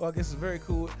 Well, I guess it's very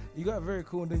cool. You got very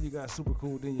cool, and then you got super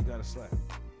cool, then you got a slap.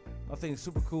 I think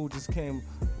super cool just came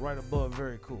right above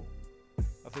very cool.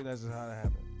 I think that's just how that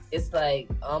happened. It's like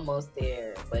almost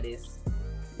there, but it's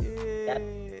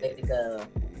way to go.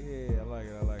 Yeah, I like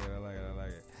it.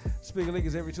 Speaking of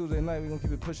Leakers, every Tuesday night, we're going to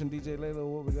keep it pushing. DJ Lalo,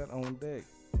 what we got on deck?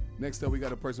 Next up, we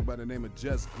got a person by the name of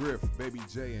Just Griff, Baby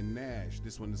J, and Nash.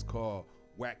 This one is called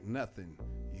Whack Nothing.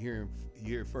 You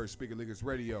hear it first, Speaker Leakers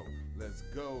Radio. Let's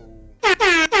go.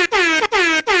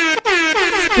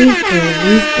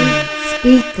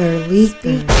 Speaker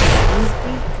Leakers.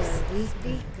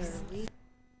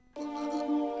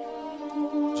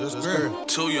 Just Griff.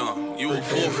 Too young. You were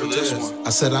born for this one. I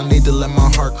said I need to let my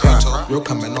heart cry. Real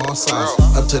coming all sides.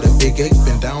 Up to the big ape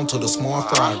and down to the small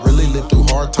fry. Really lived through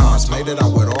hard times. Made it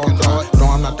out with all God. No,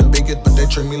 I'm not the biggest, but they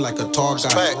treat me like a tall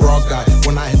guy. Raw guy.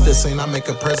 When I hit the scene, I make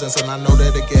a presence, and I know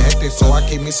that it get hectic, so I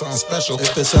keep me something special.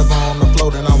 If it's ever on the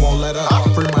floor, then I won't let up.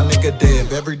 Free my nigga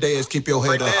Dev. Every day is keep your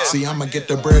head up. See, I'ma get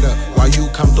the bread up while you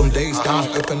count them days down.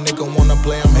 If a nigga wanna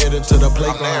play, I'm headed to the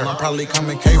playground. I'm probably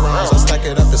coming K-rounds. I stack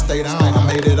it up and stay down. I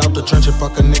made it out the trench. If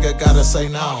fuck a nigga gotta say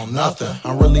now, nothing.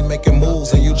 I'm really making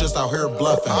moves, and you just out here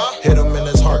bluffing. Hit him in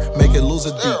his heart, make it lose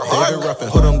a deep. David Ruffin,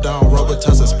 put him down, rubber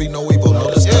tussle, speak no evil,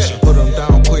 no discussion. Put him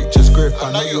down quick, just Griff.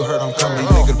 I know you heard him coming.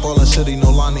 Niggas ballin' shitty,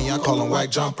 no Lonnie, I call him whack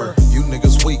jumper. You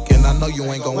niggas weak, and I know you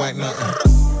ain't gon' whack nothing.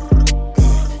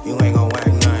 You ain't gon' whack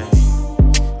nothing.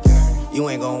 You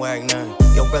ain't gon' whack nothing.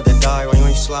 Your brother died when you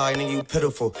ain't slide, nigga, you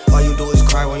pitiful. All you do is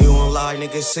cry when you don't lie,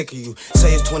 nigga, sick of you.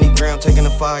 Say it's 20 grams, taking a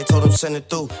fight, told him send it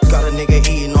through. Got a nigga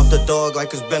eating off the dog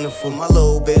like it's benefit. My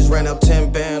little bitch ran up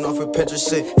 10 band off a picture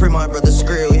shit. Free my brother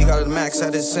Skrill, he got a max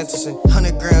at his sentencing.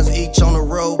 100 grams each on the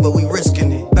road, but we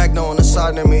risking it. Back door on the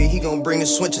side of me, he gon' bring the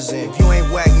switches in. If you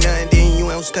ain't whack nothing, then you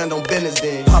ain't stand on business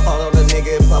then. Pop out on the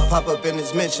nigga if I pop up in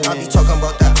his mention. I be talking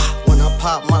about that when I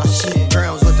pop my shit.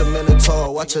 Grams with the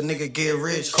Minotaur, watch a nigga get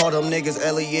rich. Call them niggas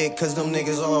Elliot, cause them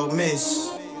niggas all miss.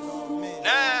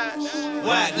 Nash,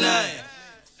 whack nothing.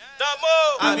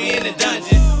 I be in the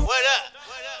dungeon. What up?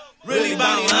 Really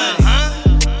bounty hunting.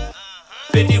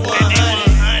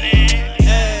 5100.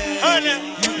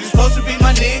 You supposed to be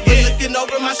my nigga, looking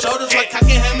over my shoulders like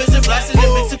cocking hammers and blasting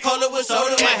and mixing cola with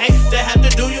soda. My hate to have to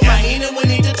do you, my Heenan, we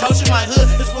need to toast you. My hood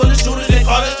is full of shooters, they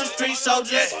call us the street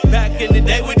soldiers. Back in the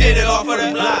day, we did it all for the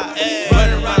block.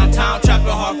 Running around the town, chopping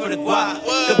hard for the guap.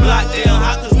 The block damn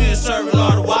hot, cause we was serving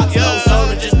all the wops. No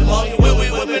soda, just pneumonia when we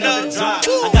whipping up the drop.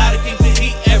 I gotta keep the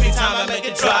heat every time I make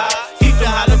a drop. Keep the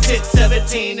hollow tip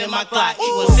 17 in my clock.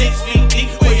 Equal 6 feet deep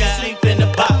where you sleep in the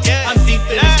box. I'm deep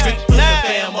in the street, put the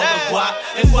fam over guap.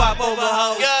 And guap over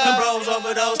hoes, and bros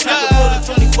over those. Time to pull the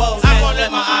 24s, I won't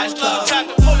let my eyes close. Time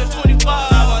to pull the 24s,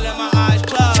 I won't let my eyes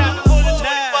close. Time to pull the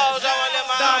 24s, I won't let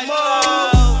my eyes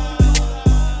close.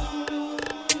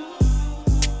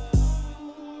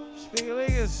 Speaker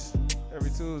Leaguers, every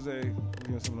Tuesday, we're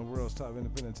giving some of the world's top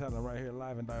independent talent right here,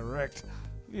 live and direct.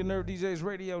 Your Nerve DJs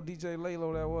Radio, DJ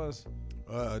Laylo, that was.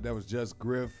 That was just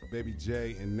Griff, Baby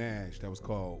J, and Nash. That was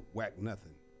called Whack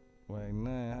Nothing. Whack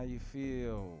Nothing, how you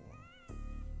feel?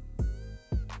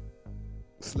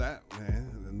 Slap,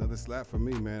 man. Another slap for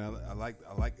me, man. I like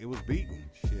it was beaten.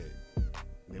 Shit.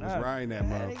 It was riding that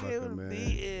motherfucker, man.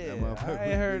 That motherfucker I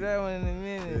ain't heard that one in a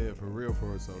minute. Yeah, for real.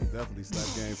 So definitely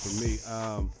slap game for me.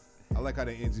 I like how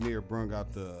the engineer brung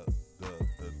out the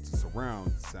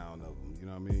surround sound of them. You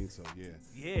know what I mean? So yeah.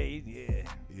 Yeah.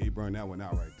 He brung that one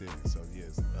out right there. So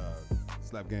yes,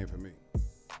 slap game for me.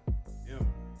 Yeah.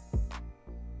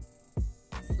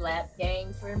 Slap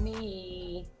game for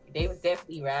me. They was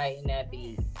definitely riding that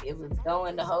beat. It was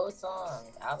going the whole song.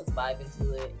 I was vibing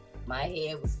to it. My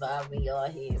head was vibing, y'all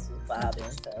heads was vibing,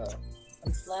 so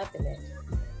I'm slapping it.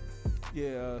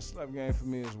 Yeah, slap game for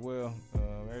me as well.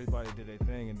 Everybody did their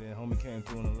thing, and then homie came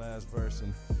through in the last verse,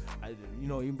 and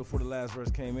even before the last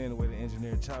verse came in, the way the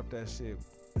engineer chopped that shit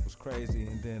was crazy,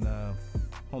 and then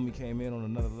homie came in on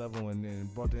another level and then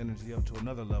brought the energy up to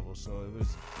another level, so it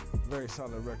was a very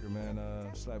solid record, man.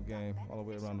 Slap game all the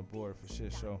way around the board for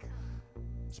shit show.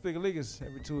 Speaker Leaguers,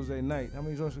 every Tuesday night. How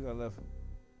many joints we got left?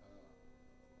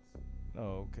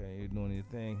 Oh, okay, you're doing your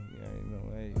thing. Yeah,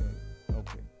 hey,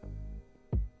 okay.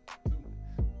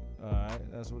 All right,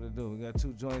 that's what it do. We got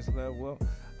 2 joints left. Well,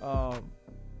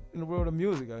 in the world of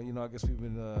music, I guess we've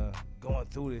been going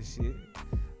through this shit.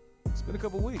 It's been a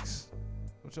couple weeks.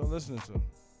 What y'all listening to?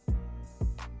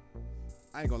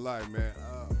 I ain't gonna lie, man.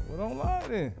 Well, don't lie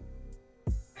then.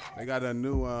 They got a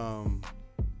new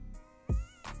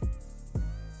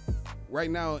right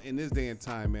now in this day and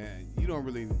time, man.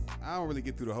 I don't really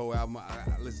get through the whole album. I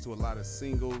listen to a lot of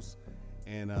singles,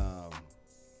 and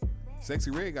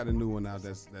Sexy Red got a new one out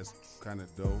that's kind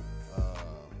of dope.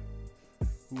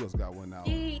 Who else got one out?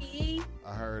 I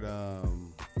heard I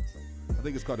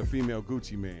think it's called The Female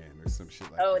Gucci Man or some shit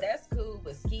like that. Oh, that's cool,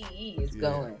 but Ski E is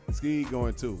going. Ski E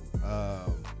going too.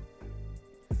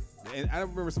 And I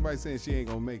remember somebody saying she ain't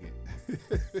gonna make it.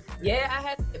 Yeah, I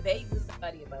had to debate with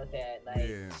somebody about that. Like,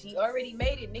 she already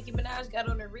made it. Nicki Minaj got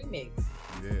on the remix.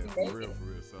 Yeah, for real.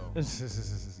 So,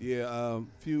 yeah,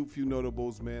 few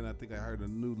notables, man. I think I heard a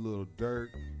new Lil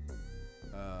Durk.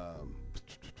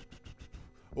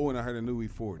 And I heard a new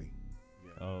E40.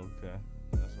 Yeah. Okay,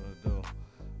 that's what I do.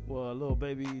 Well, Lil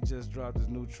Baby just dropped his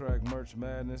new track, Merch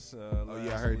Madness. I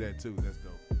heard that too. That's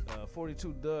dope.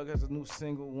 42 Doug has a new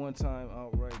single, One Time,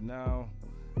 out right now.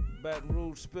 Baton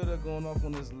Rouge Spitter going off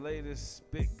on his latest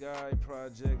Spit Guy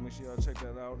project. Make sure y'all check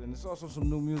that out. And there's also some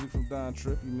new music from Don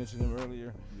Tripp. You mentioned him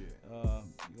earlier. Yeah.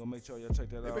 You gonna make sure y'all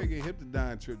check that out. They better get hip to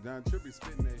Don Tripp. Don Tripp is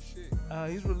spitting that shit.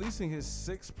 He's releasing his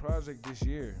 6th project this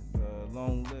year,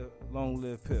 Long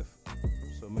Live Piff.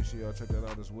 So make sure y'all check that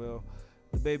out as well.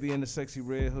 The Baby and the Sexy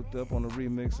Red hooked up on a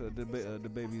remix of the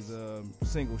Baby's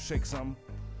single Shake Something.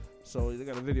 So they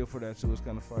got a video for that too. It's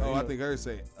kind of fire. Oh, I think her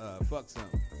say fuck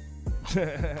something.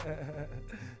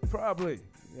 Probably.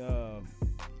 Let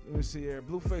me see here.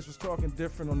 Blueface was talking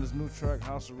different on this new track,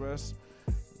 House Arrest.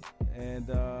 And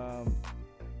shout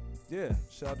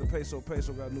out to Peso.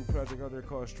 Peso got a new project out there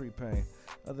called Street Pain.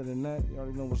 Other than that, you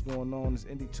already know what's going on. It's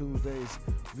Indie Tuesdays,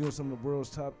 reviewing some of the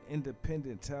world's top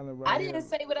independent talent right here. I didn't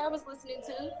say what I was listening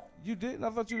to. You didn't?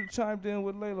 I thought you chimed in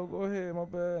with Laylo. Go ahead, my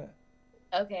bad.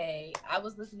 Okay, I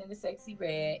was listening to Sexy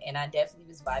Red, and I definitely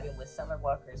was vibing with Summer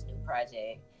Walker's new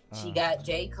project. She got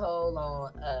J. Cole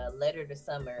on Letter to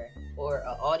Summer, or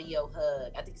Audio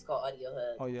Hug. I think it's called Audio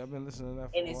Hug. Oh, yeah, I've been listening to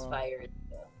that for a while. And it's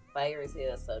fire as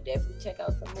hell, so definitely check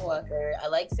out Summer Walker. I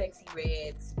like Sexy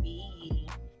Red, Speed.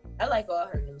 I like all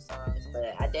her new songs,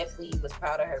 but I definitely was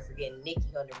proud of her for getting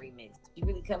Nicki on the remix. She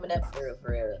really coming up for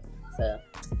real. So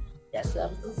that's what I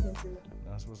was listening to.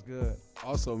 That's what's good.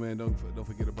 Also, man, don't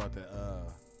forget about that.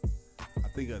 I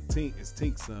think it's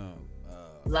Tink's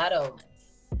Lotto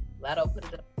put it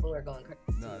on the floor going crazy.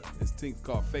 No, it's Tink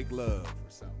called Fake Love or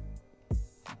something.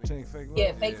 Tink Fake Love?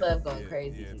 Yeah, Fake Love going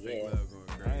crazy. Yeah, Fake Love going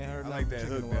crazy. I ain't heard I like that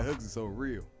hook. That hook is so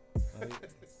real. I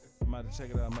might have to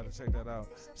check it out. I might have to check that out.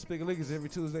 Speaker Leaguers every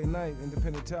Tuesday night.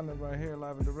 Independent talent right here,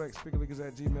 live and direct.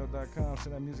 SpeakerLeaguers@gmail.com.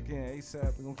 Send that music in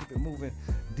ASAP. We're going to keep it moving.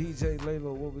 DJ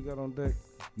Laylo, what we got on deck?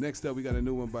 Next up, we got a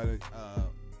new one by the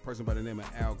person by the name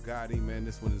of Al Gotti, man.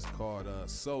 This one is called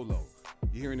Solo.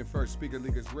 You're hearing it first. Speaker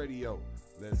Leaguers Radio.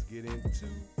 Let's get into it.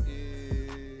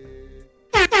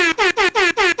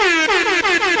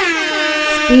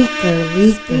 Speaker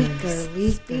Leaguers.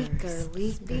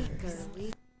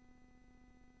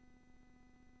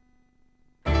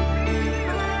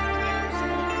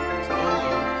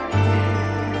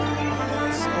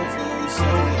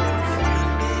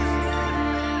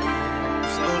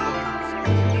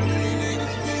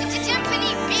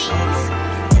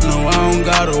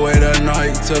 don't gotta wait that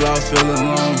night till I feel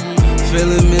alone.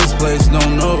 Feeling misplaced,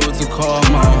 don't know what to call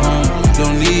my home.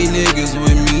 Don't need niggas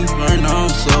with me, right now I'm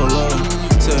solo.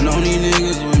 Said don't need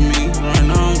niggas with me, right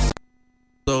now I'm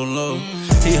so low.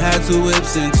 He had 2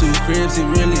 whips and 2 cribs, he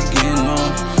really getting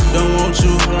off. Don't want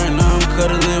you right now, I'm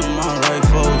cuddling with my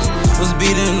rifles. Was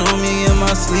beating on me in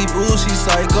my sleep, ooh, she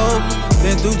psycho.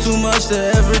 Been through too much to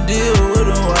ever deal with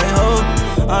a white hoe.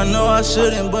 I know I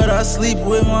shouldn't, but I sleep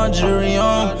with my jury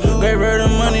on. Gave her the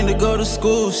money to go to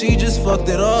school, she just fucked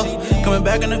it off. Coming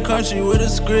back in the country with a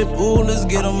script, ooh, let's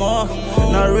get them off.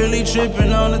 Not really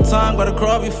tripping on the time, gotta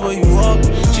crawl before you walk.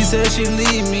 She said she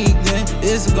leave me, then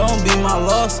it's gon' be my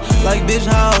loss. Like, bitch,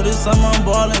 how this summer I'm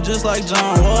ballin' just like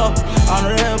John Wall. On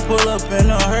the head, pull up in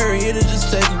a hurry, it'll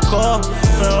just take a call.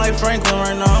 Feeling like Franklin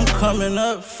right now, I'm coming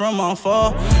up from my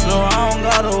fall. No, I don't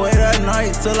gotta wait that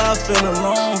night till I feel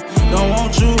alone. Don't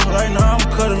want you right now, I'm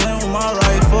cuddling with my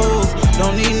rifles.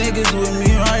 Don't need niggas with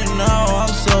me right now,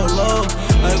 I'm so low.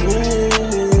 Like, ooh,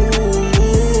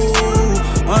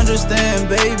 understand,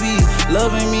 baby,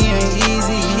 loving me ain't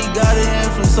easy. He got it in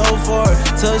from so far,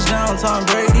 touchdown Tom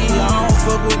Brady. I don't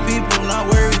fuck with people, not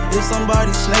worried if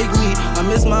somebody snake me. I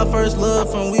miss my first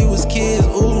love from we was kids,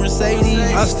 ooh,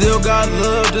 Mercedes. I still got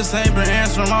love, just ain't been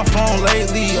answering my phone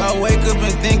lately. I wake up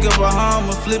and think about how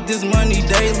I'ma flip this money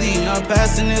daily. Not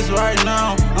passing this right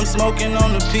now, I'm smoking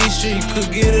on the P-Street.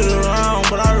 Could get it around,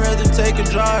 but I'd rather take a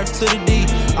drive to the D.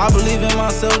 I believe in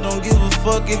myself, don't give a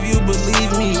fuck if you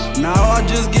believe me. Now I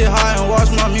just get high and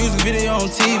watch my music video on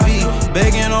TV.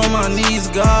 Begging on my knees,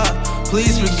 God,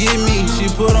 please forgive me. She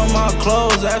put on my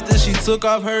clothes after she took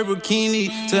off her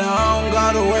bikini. Said I don't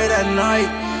gotta wait that night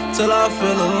till I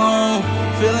feel alone.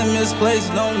 Feeling misplaced,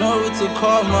 don't know what to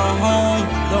call my home.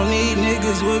 Don't need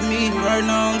niggas with me, right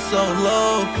now I'm so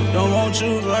low. Don't want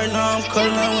you right now, I'm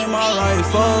cuddling with my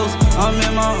rifles. I'm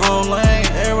in my own lane,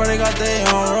 everybody got their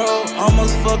own road.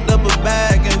 Almost fucked up a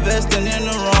bag, investing in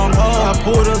the wrong hole. I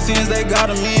pulled up since they got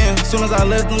them in, soon as I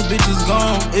let them bitches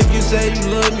gone. If you say you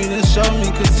love me, then show me,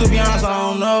 cause to be honest, I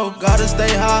don't know. Gotta stay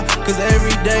high, cause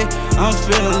every day I'm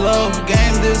feeling low.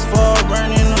 Game this fall,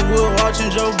 burning the wood,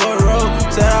 watching Joe Burrow.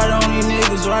 Said I don't need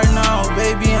niggas right now,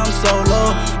 baby, I'm so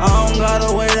low. I don't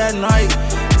gotta wait that night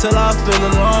till I feel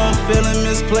alone. Feeling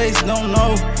misplaced, don't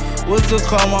know what to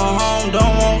call my home.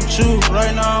 Don't want you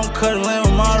right now, I'm cuddling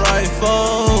with my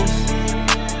rifles.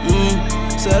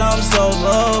 Said I'm so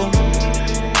low.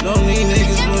 Don't need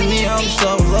niggas with me, I'm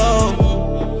so low.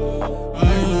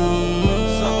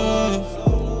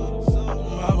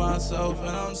 By myself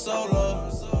and I'm so low.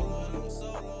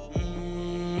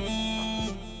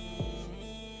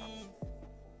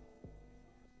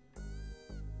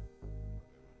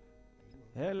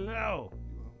 Hello.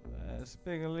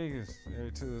 Speaking Leaguers,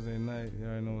 every Tuesday night. You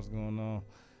already know what's going on.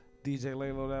 DJ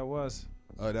Laylo, that was.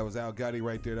 That was Al Gotti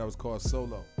right there. That was called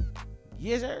Solo.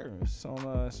 Yes, sir. It's on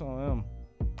him.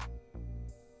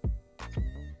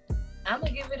 I'm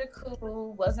gonna give it a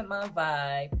cool. Wasn't my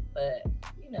vibe, but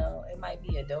you know, it might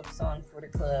be a dope song for the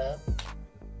club.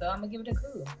 So I'm gonna give it a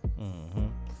cool.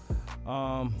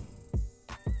 I'm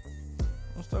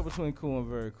stuck between cool and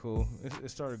very cool. It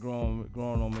started growing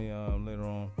on me later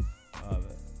on,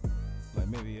 like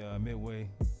maybe midway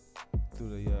through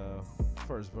the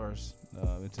first verse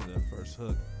into the first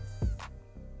hook.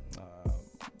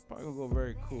 Probably gonna go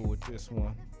very cool with this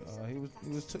one. He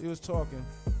was talking,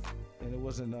 and it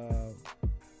wasn't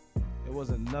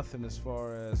nothing as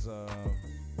far as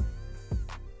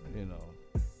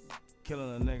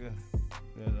killing a nigga,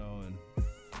 and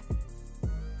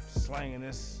slanging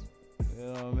this. You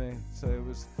know what I mean? So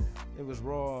it was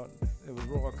raw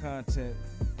content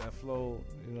that flowed,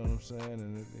 you know what I'm saying?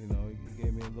 And he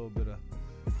gave me a little bit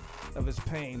of his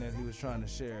pain that he was trying to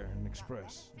share and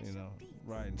express,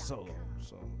 riding solo.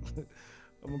 So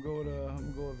I'm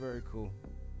gonna go with very cool.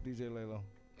 DJ Laylo.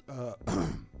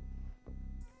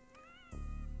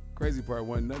 Crazy part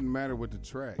wasn't nothing matter with the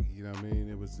track, you know what I mean?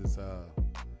 It was just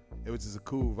a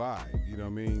cool vibe, you know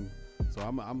what I mean? So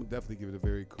I'm definitely give it a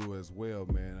very cool as well,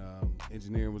 man.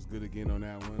 Engineering was good again on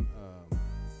that one.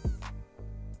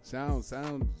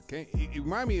 It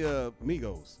reminded me of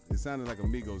Migos. It sounded like a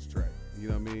Migos track, you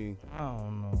know what I mean? I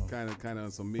don't know. Kind of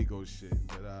on some Migos shit,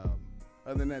 but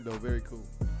other than that though, very cool.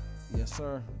 Yes,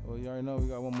 sir. Well, you already know we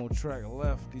got one more track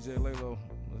left. DJ Laylo,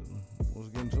 let's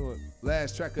get into it.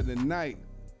 Last track of the night.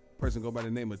 Person go by the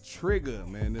name of Trigger,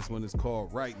 man. This one is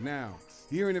called Right Now.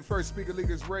 Hearing it first, Speaker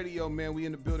Leaguers Radio, man. We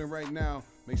in the building right now.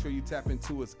 Make sure you tap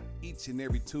into us each and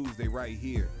every Tuesday right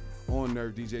here on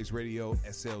Nerve DJs Radio,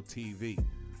 SLTV.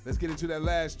 Let's get into that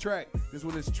last track. This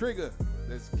one is Trigger.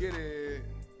 Let's get it.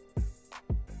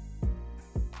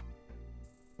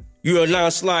 You are now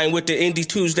sliding with the Indie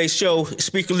Tuesday show,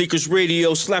 Speaker Leakers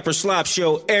Radio, Slapper Slop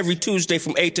show, every Tuesday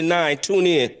from 8 to 9. Tune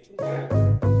in.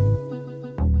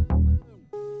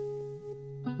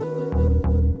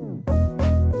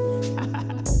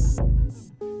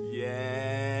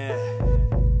 Yeah.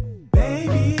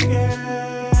 Baby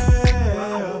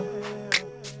girl,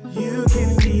 you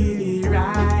can get it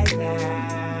right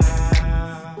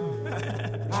now.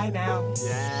 Right now.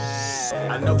 Yeah.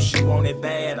 I know she want it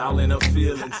bad, all in her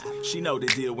feelings. She know the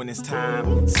deal when it's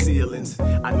time, ceilings.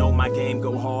 I know my game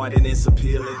go hard and it's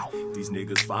appealing. These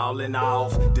niggas falling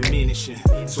off, diminishing.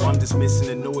 So I'm dismissing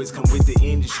the noise, come with the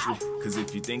industry. Cause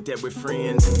if you think that we're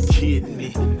friends, kidding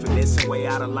me. Finessing way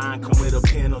out of line, come with a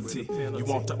penalty. You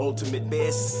want the ultimate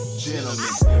best?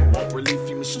 Gentlemen. Want relief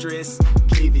from your stress?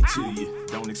 Give it to you.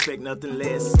 Don't expect nothing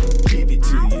less. Give it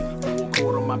to you. Full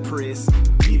court on my press.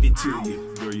 Give it to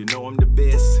you. Girl, you know I'm the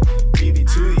best. Give it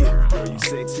to you. Girl, you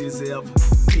sexy as ever.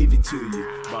 Give it to you.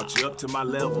 Brought you up to my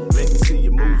level. Let me see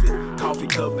you move it. Coffee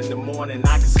cup in the morning,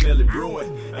 I can smell it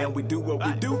brewing. And we do what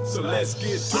we do, so let's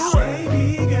get to it.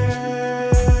 Baby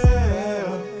girl,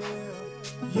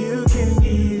 you can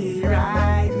get it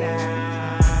right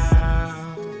now.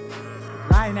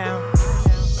 Right now.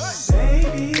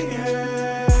 Baby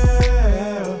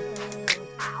girl,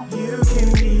 you can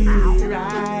get it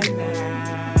right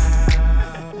now.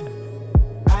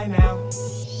 Right now.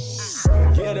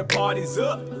 Yeah, the party's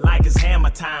up like it's hammer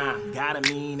time. Got a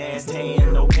mean ass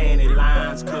tan, no panty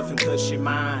lines. Cuffing cause she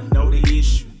mine, know the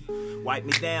issue. Wipe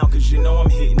me down cause you know I'm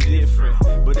hitting different.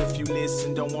 But if you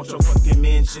listen, don't want your fucking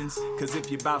mentions. Cause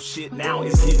if you bout shit now,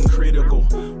 it's getting critical.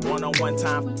 One-on-one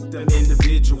time, them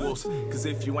individuals. Cause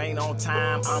if you ain't on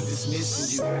time, I'm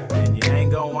dismissing you. And you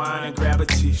ain't gon' whine and grab a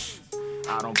tissue.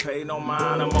 I don't pay no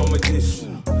mind, I'm on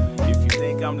medicinal. If you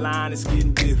think I'm lying, it's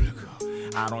getting biblical.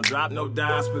 I don't drop no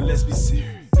dimes, but let's be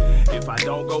serious. If I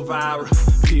don't go viral,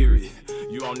 period.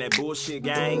 You on that bullshit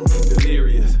gang,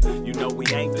 delirious. You know we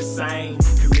ain't the same,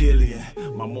 chameleon.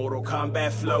 My Mortal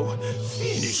Kombat flow,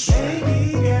 finish.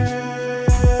 Baby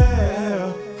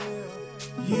girl,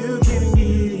 you can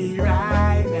get it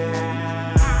right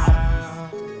now.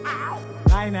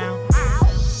 Right now.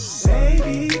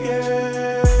 Baby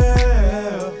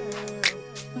girl,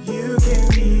 you can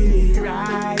get it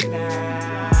right now.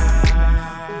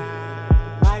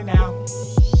 Right now.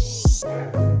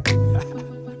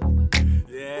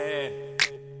 Yeah.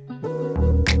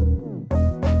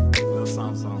 Little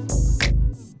something.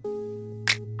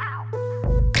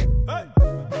 Hey.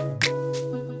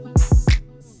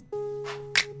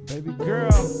 Baby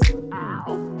girl.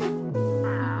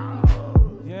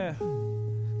 Yeah.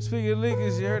 Speaking of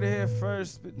leakers, you heard it here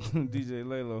first. DJ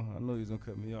Lalo. I knew he was gonna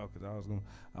cut me off because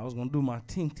I was gonna do my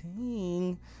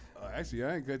ting. Actually,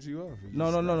 I ain't cut you off. No.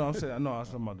 I'm saying, I was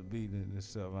talking about the beat and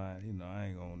stuff. I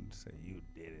ain't gonna say you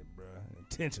did it, bro,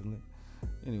 intentionally.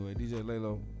 Anyway, DJ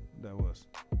Lalo, that was.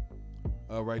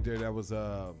 Right there, that was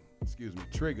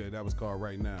Trigger. That was called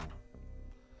Right Now.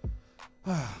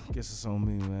 Guess it's on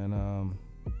me, man.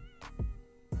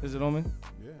 Is it on me?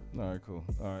 Yeah. All right, cool.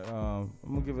 All right, I'm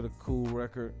gonna give it a cool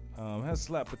record. Has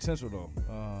slap potential though.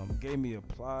 Gave me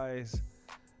Applies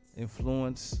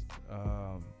influence.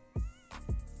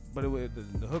 But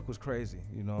the hook was crazy,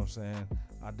 you know what I'm saying?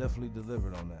 I definitely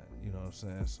delivered on that, you know what I'm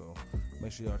saying? So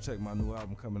make sure y'all check my new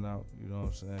album coming out, you know what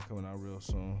I'm saying? Coming out real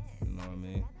soon, you know what I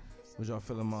mean? Was y'all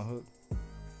feeling my hook?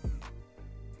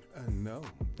 No.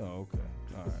 Oh, okay.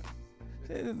 All right.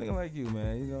 See, a nigga like you,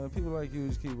 man. You know, people like you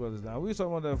just keep brothers down. We was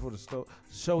talking about that before the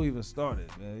show even started,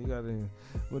 man. You got to,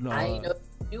 but no. I ain't know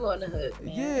you on the hook,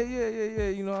 man. Yeah.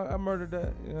 You know, I murdered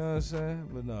that. You know what I'm saying?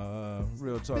 But no,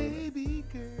 real talk. Baby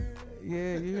girl.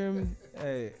 Yeah, you hear me?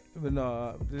 Hey, but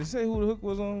no, did it say who the hook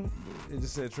was on? It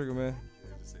just said Trigger, man.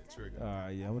 Yeah, it just said Trigger. All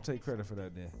right, yeah, I'm gonna take credit for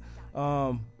that then.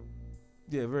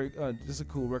 Yeah, very. Just a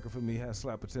cool record for me. Has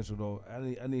slap potential though.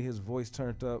 I need his voice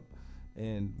turned up,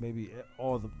 and maybe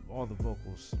all the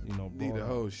vocals. You know, need the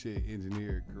whole shit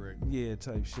engineered correct. Yeah,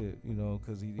 type shit. You know,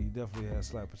 because he definitely has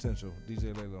slap potential.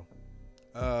 DJ Lalo.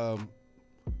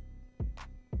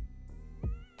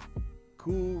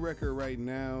 Cool record right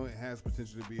now. It has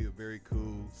potential to be a very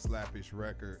cool slappish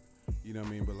record. You know what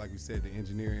I mean? But like we said, the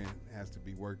engineering has to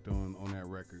be worked on that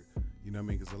record. You know what I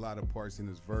mean? Because a lot of parts in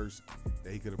his verse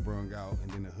that he could have brung out, and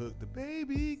then the hook, the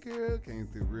baby girl, came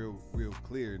through real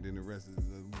clear, and then the rest is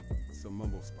some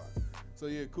mumble spots. So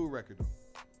yeah, cool record though.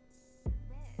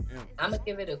 Yeah. I'm gonna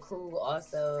give it a cool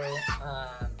also,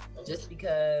 just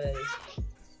because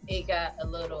it got a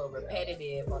little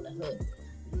repetitive on the hook,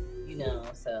 you know,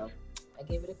 so I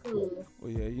gave it a cool.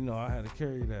 Well, yeah, you know, I had to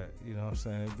carry that, you know what I'm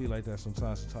saying? It'd be like that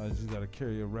sometimes. Sometimes you got to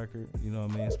carry a record, you know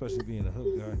what I mean? Especially being a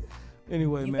hook guy.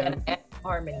 Anyway, you man. gotta add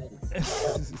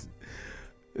harmonies.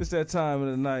 It's that time of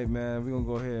the night, man. We're going to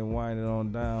go ahead and wind it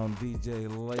on down. DJ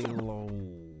Laylo.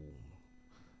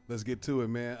 Let's get to it,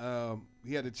 man.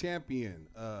 We had a champion,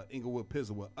 Inglewood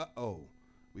Pizzle with Uh-Oh.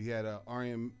 We had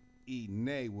RME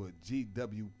Nay with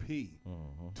GWP.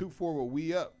 2-4 with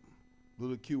We Up.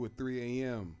 Little Q with 3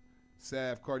 a.m.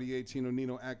 Sav, Cartier, Chino,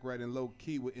 Nino, Act Right, and Low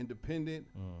Key with Independent.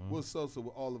 Will Sosa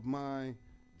with All of Mine.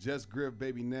 Just Griff,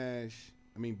 Baby J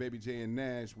and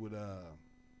Nash with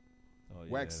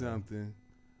Wax Something.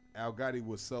 Al Gotti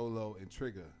with Solo and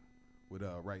Trigger with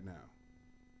Right Now.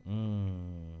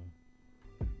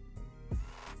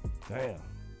 Damn.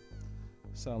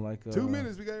 Sound like 2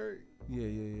 minutes we got.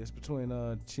 Yeah. It's between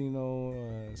Chino,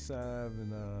 Sav,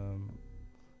 and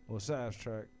Sav's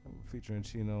track featuring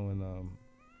Chino and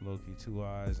Low Key 2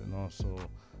 Eyes, and also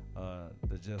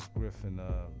the Just Griffin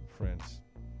Friends.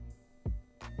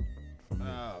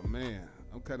 Oh man,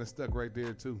 I'm kind of stuck right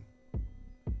there too.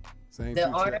 Same. The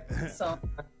R&B song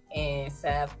and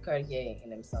Sav, Cartier in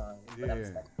them songs.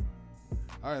 Yeah.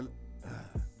 All right.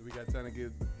 Do we got time to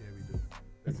get? Yeah, we do.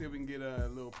 Let's see if we can get a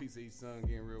little piece of each song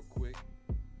in real quick.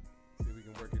 See if we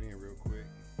can work it in real quick.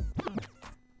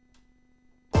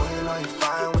 You know you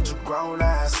fine with your grown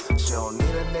ass. She don't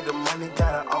need a nigga money,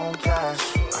 got her own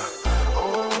cash.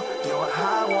 Ooh, you a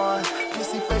high one.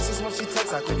 Kissy faces when she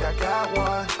texts, I think I got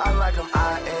one. I like them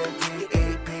INDEPENDENT.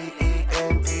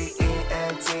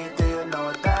 Do you know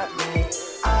what that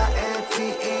means?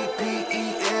 INDEPENDENT.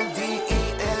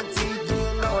 Do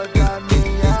you know what that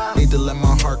means? Need to let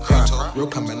my heart cry. Real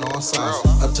coming all sides.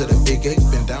 Up to the big 8,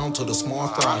 been down to the small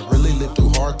fry. Really lived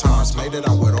through hard times, made it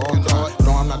out with all God.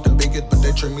 No, I'm not the biggest, but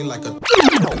they treat me like a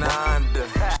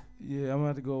Yeah, I'm gonna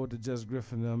have to go with the Just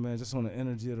Griffin now, man. Just on the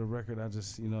energy of the record,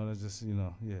 just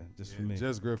for me.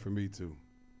 Just Griffin for me too.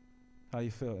 How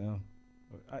you feel,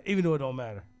 even though it don't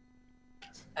matter.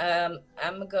 I'm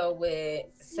gonna go with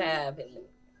Sav and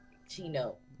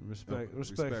Chino.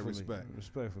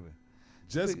 Respectfully.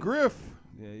 Just Griff.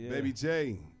 Yeah. Baby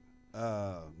J.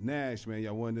 Nash, man,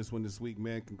 y'all won this one this week,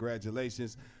 man.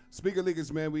 Congratulations. Speaker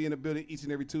Leakers, man, we in the building each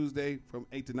and every Tuesday from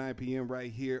 8 to 9 p.m.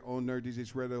 right here on Nerd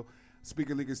DJs Radio.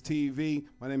 Speaker Leakers TV.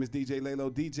 My name is DJ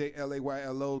Laylo, DJ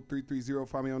LAYLO 330.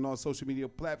 Find me on all social media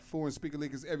platforms. Speaker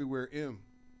Leakers everywhere.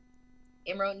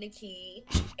 Emerald Nikki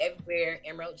everywhere.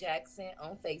 Emerald Jackson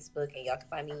on Facebook, and y'all can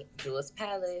find me Jules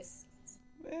Palace.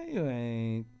 Man, you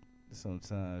ain't.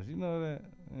 Sometimes you know that.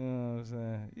 You know what I'm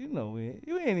saying? You know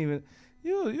you ain't even.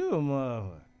 You a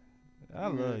mother. I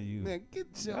love you. Man,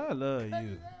 I love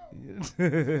you.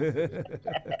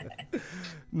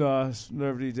 No, it's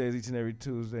Nerve DJs each and every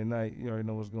Tuesday night. You already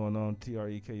know what's going on.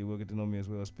 TREK, you will get to know me as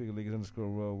well. Speaker Leakers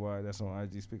 _worldwide. That's on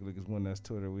IG. Speaker Leakers 1. That's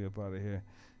Twitter. We up out of here.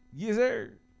 Yes,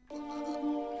 sir.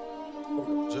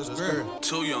 Just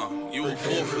too young. You a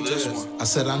fool for this one. I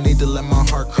said I need to let my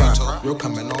heart cry. Real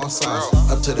coming all sides.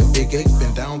 Up to the big 8,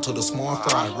 been down to the small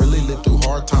fry. Really lived through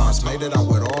hard times, made it out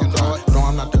with all God. No,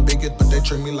 I'm not the biggest, but they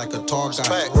treat me like a tall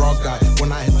guy, raw guy.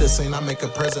 When I hit the scene, I make a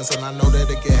presence, and I know that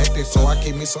it get hectic, so I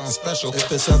keep me something special. If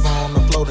it's ever on the floor,